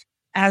like,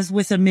 as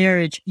with a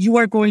marriage, you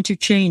are going to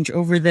change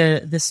over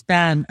the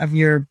span of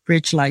your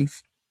bridge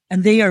life.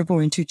 And they are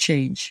going to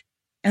change.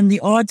 And the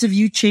odds of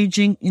you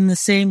changing in the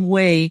same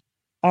way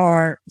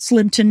are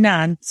slim to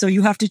none. So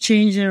you have to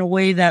change in a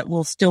way that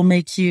will still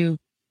make you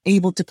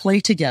able to play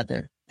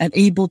together and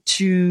able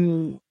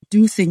to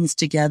do things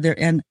together.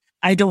 And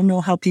I don't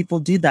know how people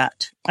do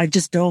that. I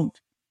just don't.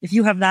 If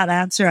you have that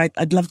answer,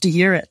 I'd love to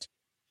hear it.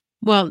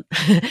 Well,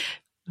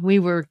 we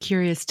were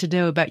curious to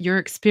know about your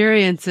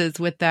experiences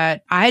with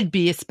that. I'd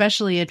be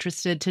especially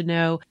interested to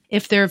know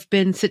if there have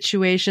been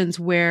situations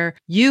where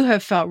you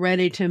have felt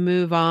ready to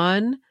move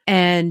on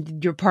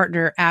and your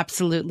partner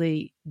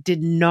absolutely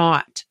did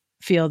not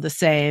feel the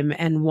same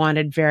and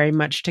wanted very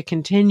much to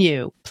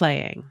continue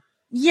playing.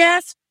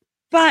 Yes,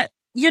 but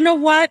you know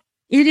what?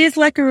 It is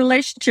like a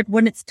relationship.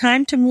 When it's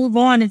time to move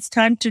on, it's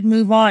time to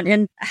move on.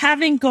 And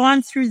having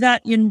gone through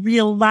that in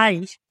real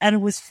life, and it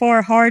was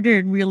far harder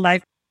in real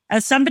life,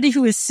 as somebody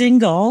who is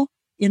single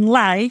in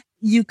life,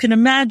 you can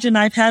imagine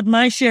I've had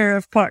my share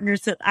of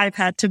partners that I've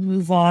had to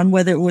move on,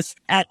 whether it was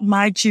at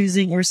my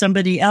choosing or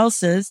somebody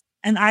else's.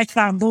 And I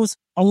found those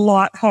a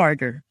lot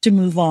harder to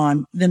move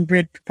on than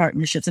bridge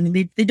partnerships. I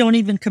mean, they don't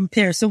even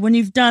compare. So when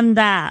you've done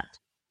that,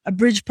 a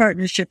bridge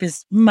partnership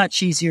is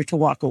much easier to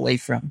walk away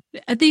from.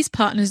 Are these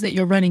partners that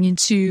you're running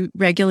into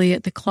regularly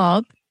at the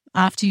club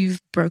after you've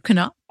broken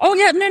up? Oh,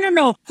 yeah.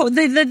 No.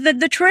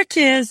 The trick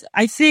is,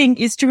 I think,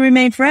 is to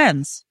remain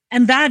friends.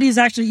 And that is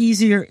actually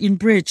easier in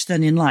bridge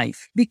than in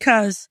life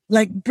because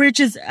like bridge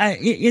is,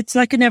 it's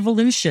like an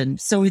evolution.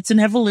 So it's an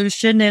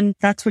evolution and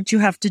that's what you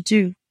have to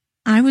do.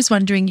 I was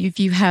wondering if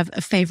you have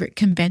a favorite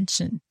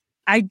convention.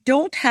 I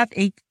don't have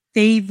a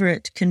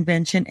favorite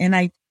convention and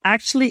I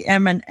actually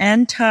am an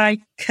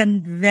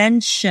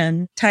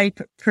anti-convention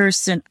type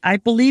person. I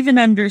believe in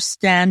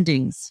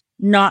understandings,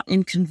 not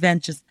in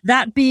conventions.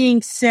 That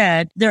being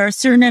said, there are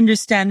certain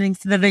understandings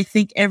that I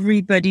think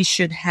everybody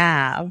should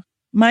have.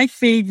 My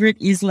favorite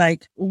is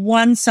like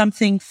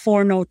 1-something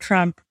for no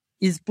trump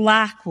is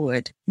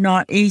Blackwood,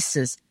 not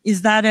aces.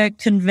 Is that a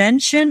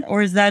convention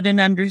or is that an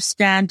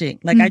understanding?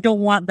 Like, I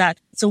don't want that.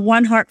 So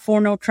 1 heart for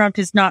no trump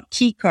is not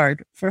key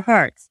card for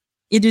hearts.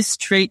 It is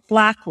straight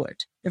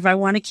Blackwood. If I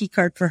want a key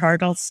card for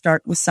heart, I'll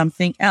start with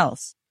something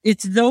else.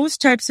 It's those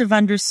types of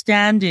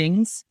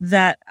understandings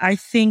that I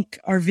think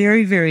are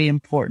very, very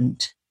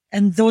important.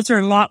 And those are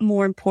a lot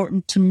more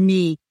important to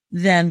me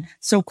than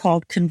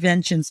so-called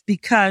conventions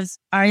because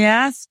I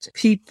asked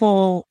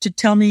people to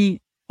tell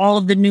me all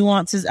of the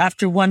nuances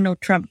after 1 no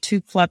trump,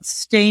 2 clubs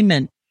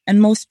stamen.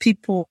 And most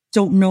people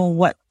don't know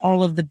what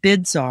all of the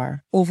bids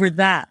are over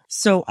that.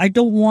 So I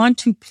don't want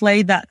to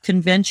play that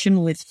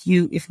convention with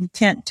you if you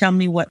can't tell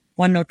me what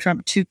 1 no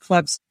trump, 2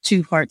 clubs,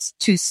 2 hearts,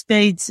 2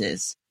 spades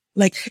is.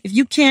 Like, if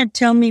you can't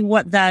tell me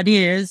what that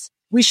is,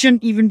 we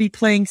shouldn't even be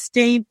playing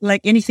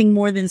like anything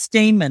more than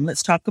stamen.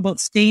 Let's talk about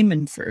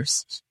stamen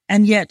first.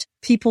 And yet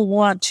people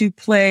want to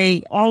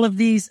play all of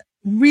these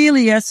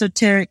really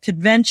esoteric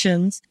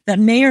conventions that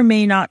may or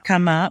may not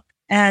come up.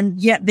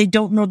 And yet they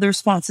don't know the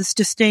responses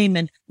to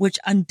stamen, which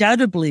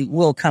undoubtedly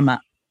will come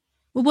up.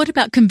 Well, what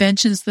about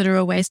conventions that are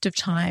a waste of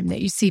time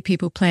that you see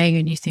people playing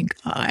and you think,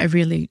 oh, I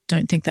really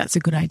don't think that's a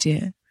good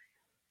idea?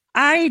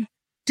 I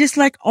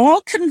dislike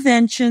all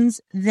conventions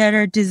that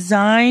are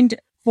designed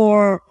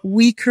for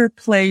weaker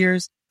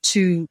players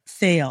to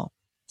fail.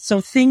 So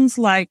things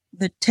like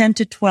the 10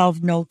 to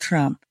 12 no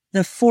trump,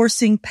 the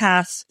forcing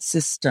pass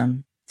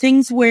system,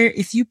 things where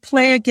if you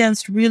play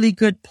against really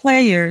good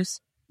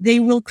players, they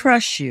will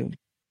crush you.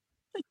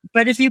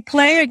 But if you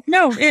play,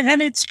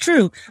 and it's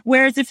true.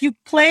 Whereas if you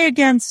play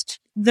against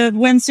the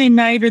Wednesday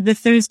night or the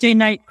Thursday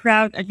night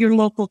crowd at your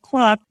local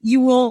club,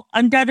 you will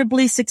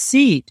undoubtedly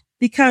succeed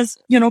because,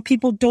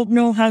 people don't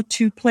know how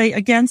to play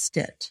against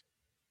it.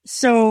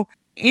 So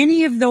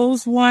any of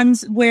those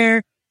ones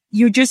where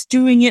you're just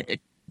doing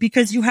it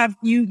because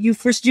you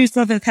first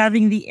yourself as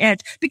having the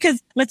edge,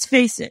 because let's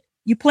face it,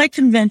 you play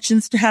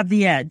conventions to have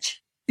the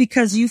edge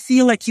because you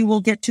feel like you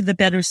will get to the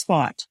better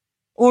spot,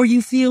 or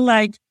you feel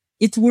like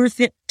it's worth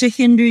it to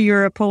hinder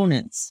your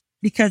opponents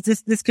because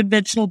this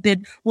conventional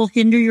bid will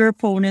hinder your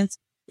opponents.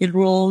 It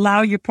will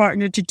allow your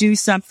partner to do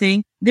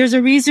something. There's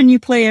a reason you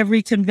play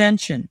every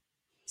convention.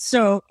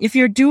 So if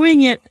you're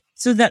doing it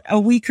so that a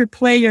weaker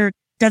player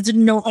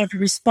doesn't know how to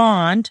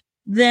respond,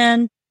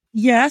 then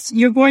yes,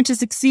 you're going to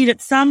succeed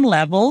at some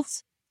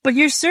levels, but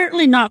you're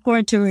certainly not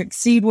going to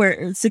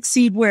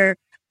succeed where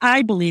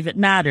I believe it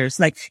matters.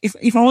 Like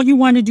if all you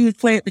want to do is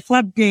play at the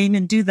club game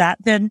and do that,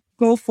 then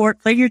go for it.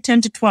 Play your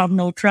 10 to 12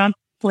 no trump.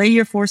 Play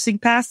your forcing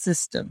pass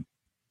system.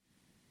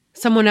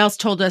 Someone else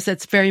told us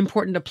it's very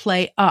important to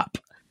play up.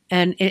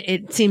 And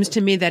it seems to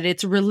me that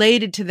it's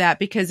related to that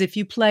because if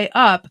you play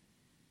up,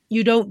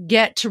 you don't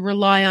get to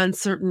rely on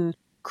certain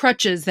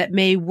crutches that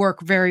may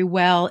work very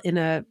well in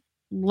a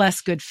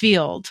less good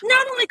field.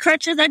 Not only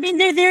crutches, I mean,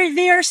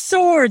 they are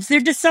swords.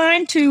 They're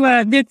designed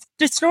to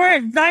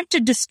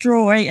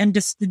destroy and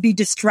be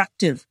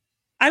destructive.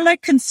 I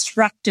like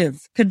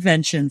constructive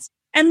conventions.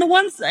 And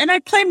I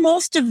play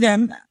most of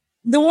them.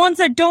 The ones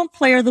I don't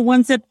play are the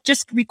ones that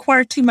just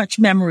require too much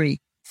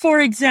memory.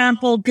 For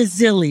example,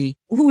 Gazilli,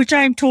 which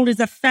I am told is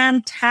a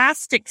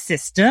fantastic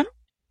system.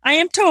 I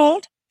am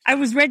told. I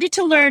was ready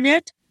to learn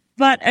it,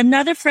 but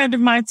another friend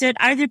of mine said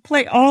either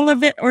play all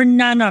of it or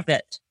none of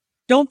it.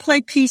 Don't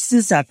play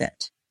pieces of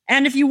it.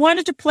 And if you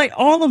wanted to play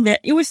all of it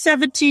was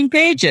 17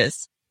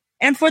 pages.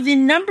 And for the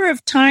number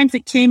of times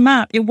it came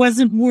up, it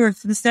wasn't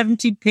worth the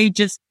 17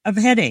 pages of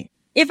headache.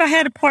 If I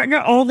had a partner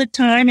all the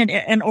time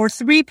or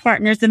three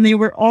partners and they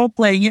were all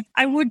playing it,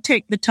 I would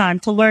take the time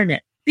to learn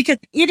it because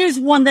it is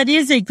one that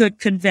is a good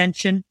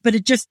convention, but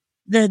it just,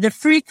 the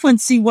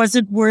frequency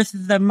wasn't worth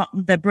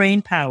the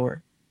brain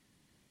power.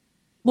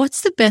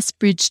 What's the best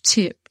bridge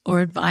tip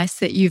or advice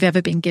that you've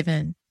ever been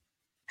given?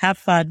 Have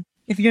fun.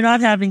 If you're not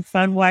having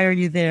fun, why are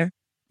you there?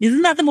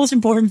 Isn't that the most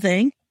important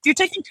thing? If you're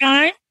taking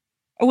time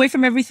away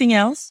from everything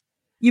else,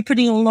 you're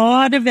putting a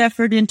lot of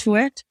effort into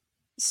it.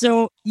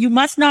 So you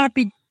must not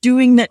be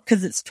doing that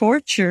because it's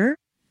torture.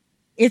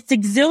 It's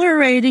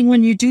exhilarating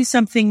when you do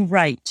something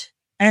right.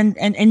 And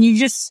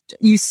you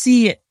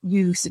see it,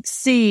 you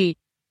succeed.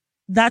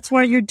 That's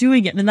why you're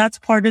doing it. And that's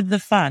part of the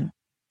fun.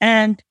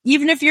 And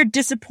even if you're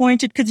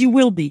disappointed, because you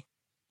will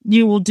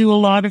do a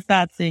lot of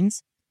bad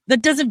things,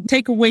 that doesn't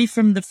take away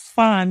from the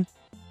fun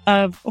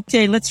of,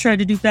 okay, let's try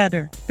to do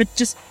better. But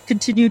just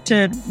continue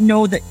to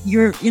know that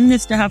you're in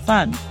this to have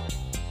fun.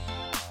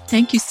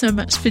 Thank you so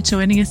much for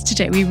joining us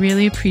today. We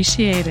really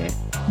appreciate it.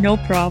 No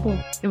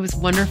problem. It was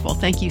wonderful.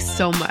 Thank you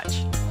so much.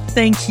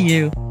 Thank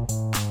you.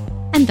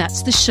 And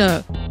that's the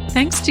show.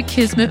 Thanks to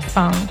Kismet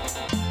Fung.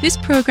 This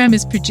program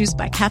is produced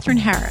by Catherine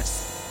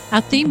Harris.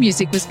 Our theme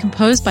music was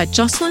composed by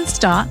Jocelyn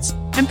Starts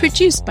and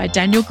produced by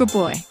Daniel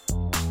Graboy.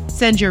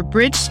 Send your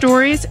bridge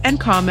stories and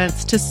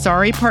comments to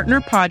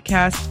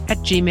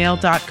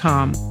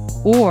sorrypartnerpodcast@gmail.com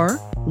or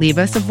leave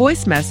us a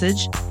voice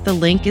message. The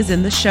link is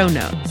in the show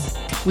notes.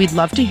 We'd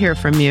love to hear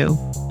from you,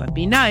 but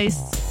be nice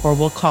or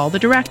we'll call the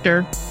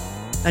director.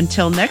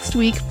 Until next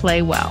week,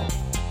 play well.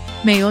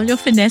 May all your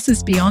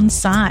finesses be on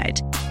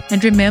side.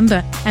 And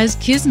remember, as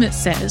Kismet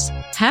says,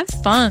 have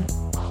fun.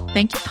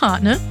 Thank you,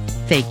 partner.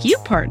 Thank you,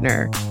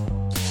 partner.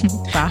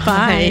 Bye.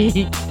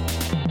 Bye.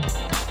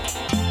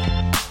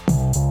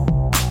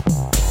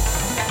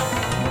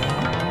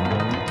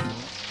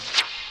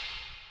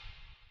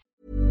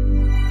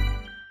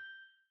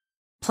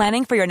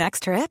 Planning for your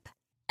next trip?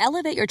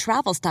 Elevate your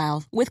travel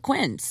style with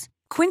Quince.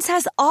 Quince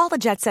has all the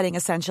jet-setting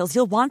essentials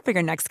you'll want for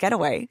your next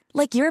getaway,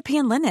 like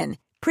European linen,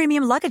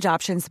 premium luggage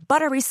options,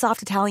 buttery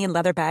soft Italian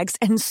leather bags,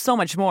 and so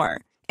much more.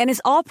 And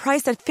is all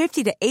priced at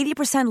 50 to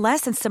 80%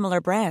 less than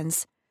similar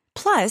brands.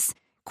 Plus,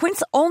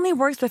 Quince only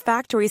works with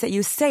factories that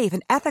use safe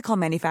and ethical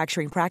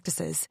manufacturing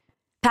practices.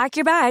 Pack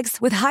your bags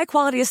with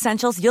high-quality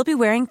essentials you'll be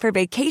wearing for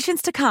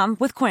vacations to come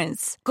with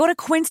Quince. Go to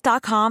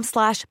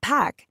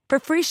quince.com/pack for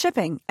free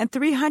shipping and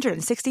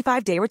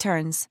 365-day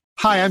returns.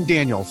 Hi, I'm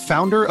Daniel,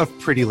 founder of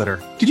Pretty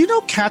Litter. Did you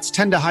know cats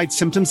tend to hide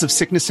symptoms of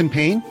sickness and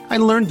pain? I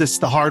learned this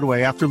the hard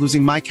way after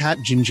losing my cat,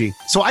 Gingy.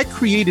 So I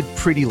created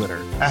Pretty Litter,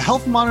 a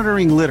health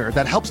monitoring litter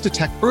that helps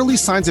detect early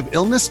signs of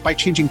illness by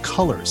changing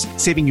colors,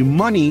 saving you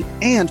money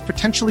and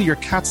potentially your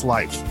cat's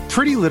life.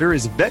 Pretty Litter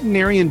is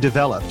veterinarian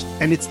developed,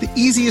 and it's the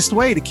easiest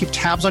way to keep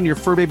tabs on your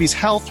fur baby's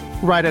health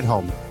right at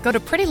home. Go to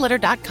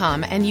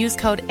prettylitter.com and use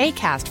code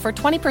ACAST for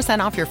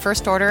 20% off your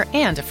first order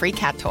and a free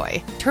cat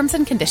toy. Terms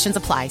and conditions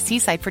apply. See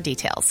site for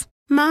details.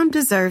 Mom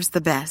deserves the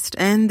best,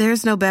 and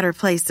there's no better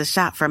place to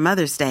shop for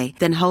Mother's Day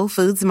than Whole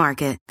Foods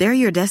Market. They're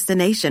your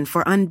destination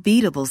for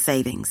unbeatable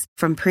savings,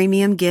 from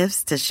premium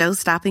gifts to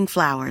show-stopping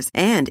flowers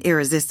and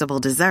irresistible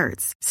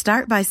desserts.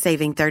 Start by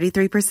saving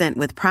 33%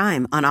 with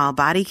Prime on all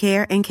body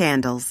care and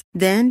candles.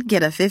 Then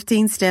get a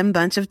 15-stem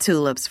bunch of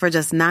tulips for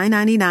just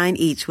 $9.99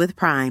 each with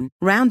Prime.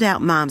 Round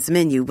out Mom's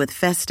menu with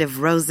festive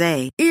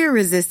rosé,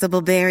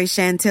 irresistible berry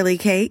chantilly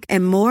cake,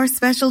 and more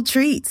special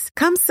treats.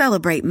 Come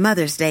celebrate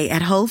Mother's Day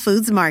at Whole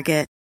Foods Market.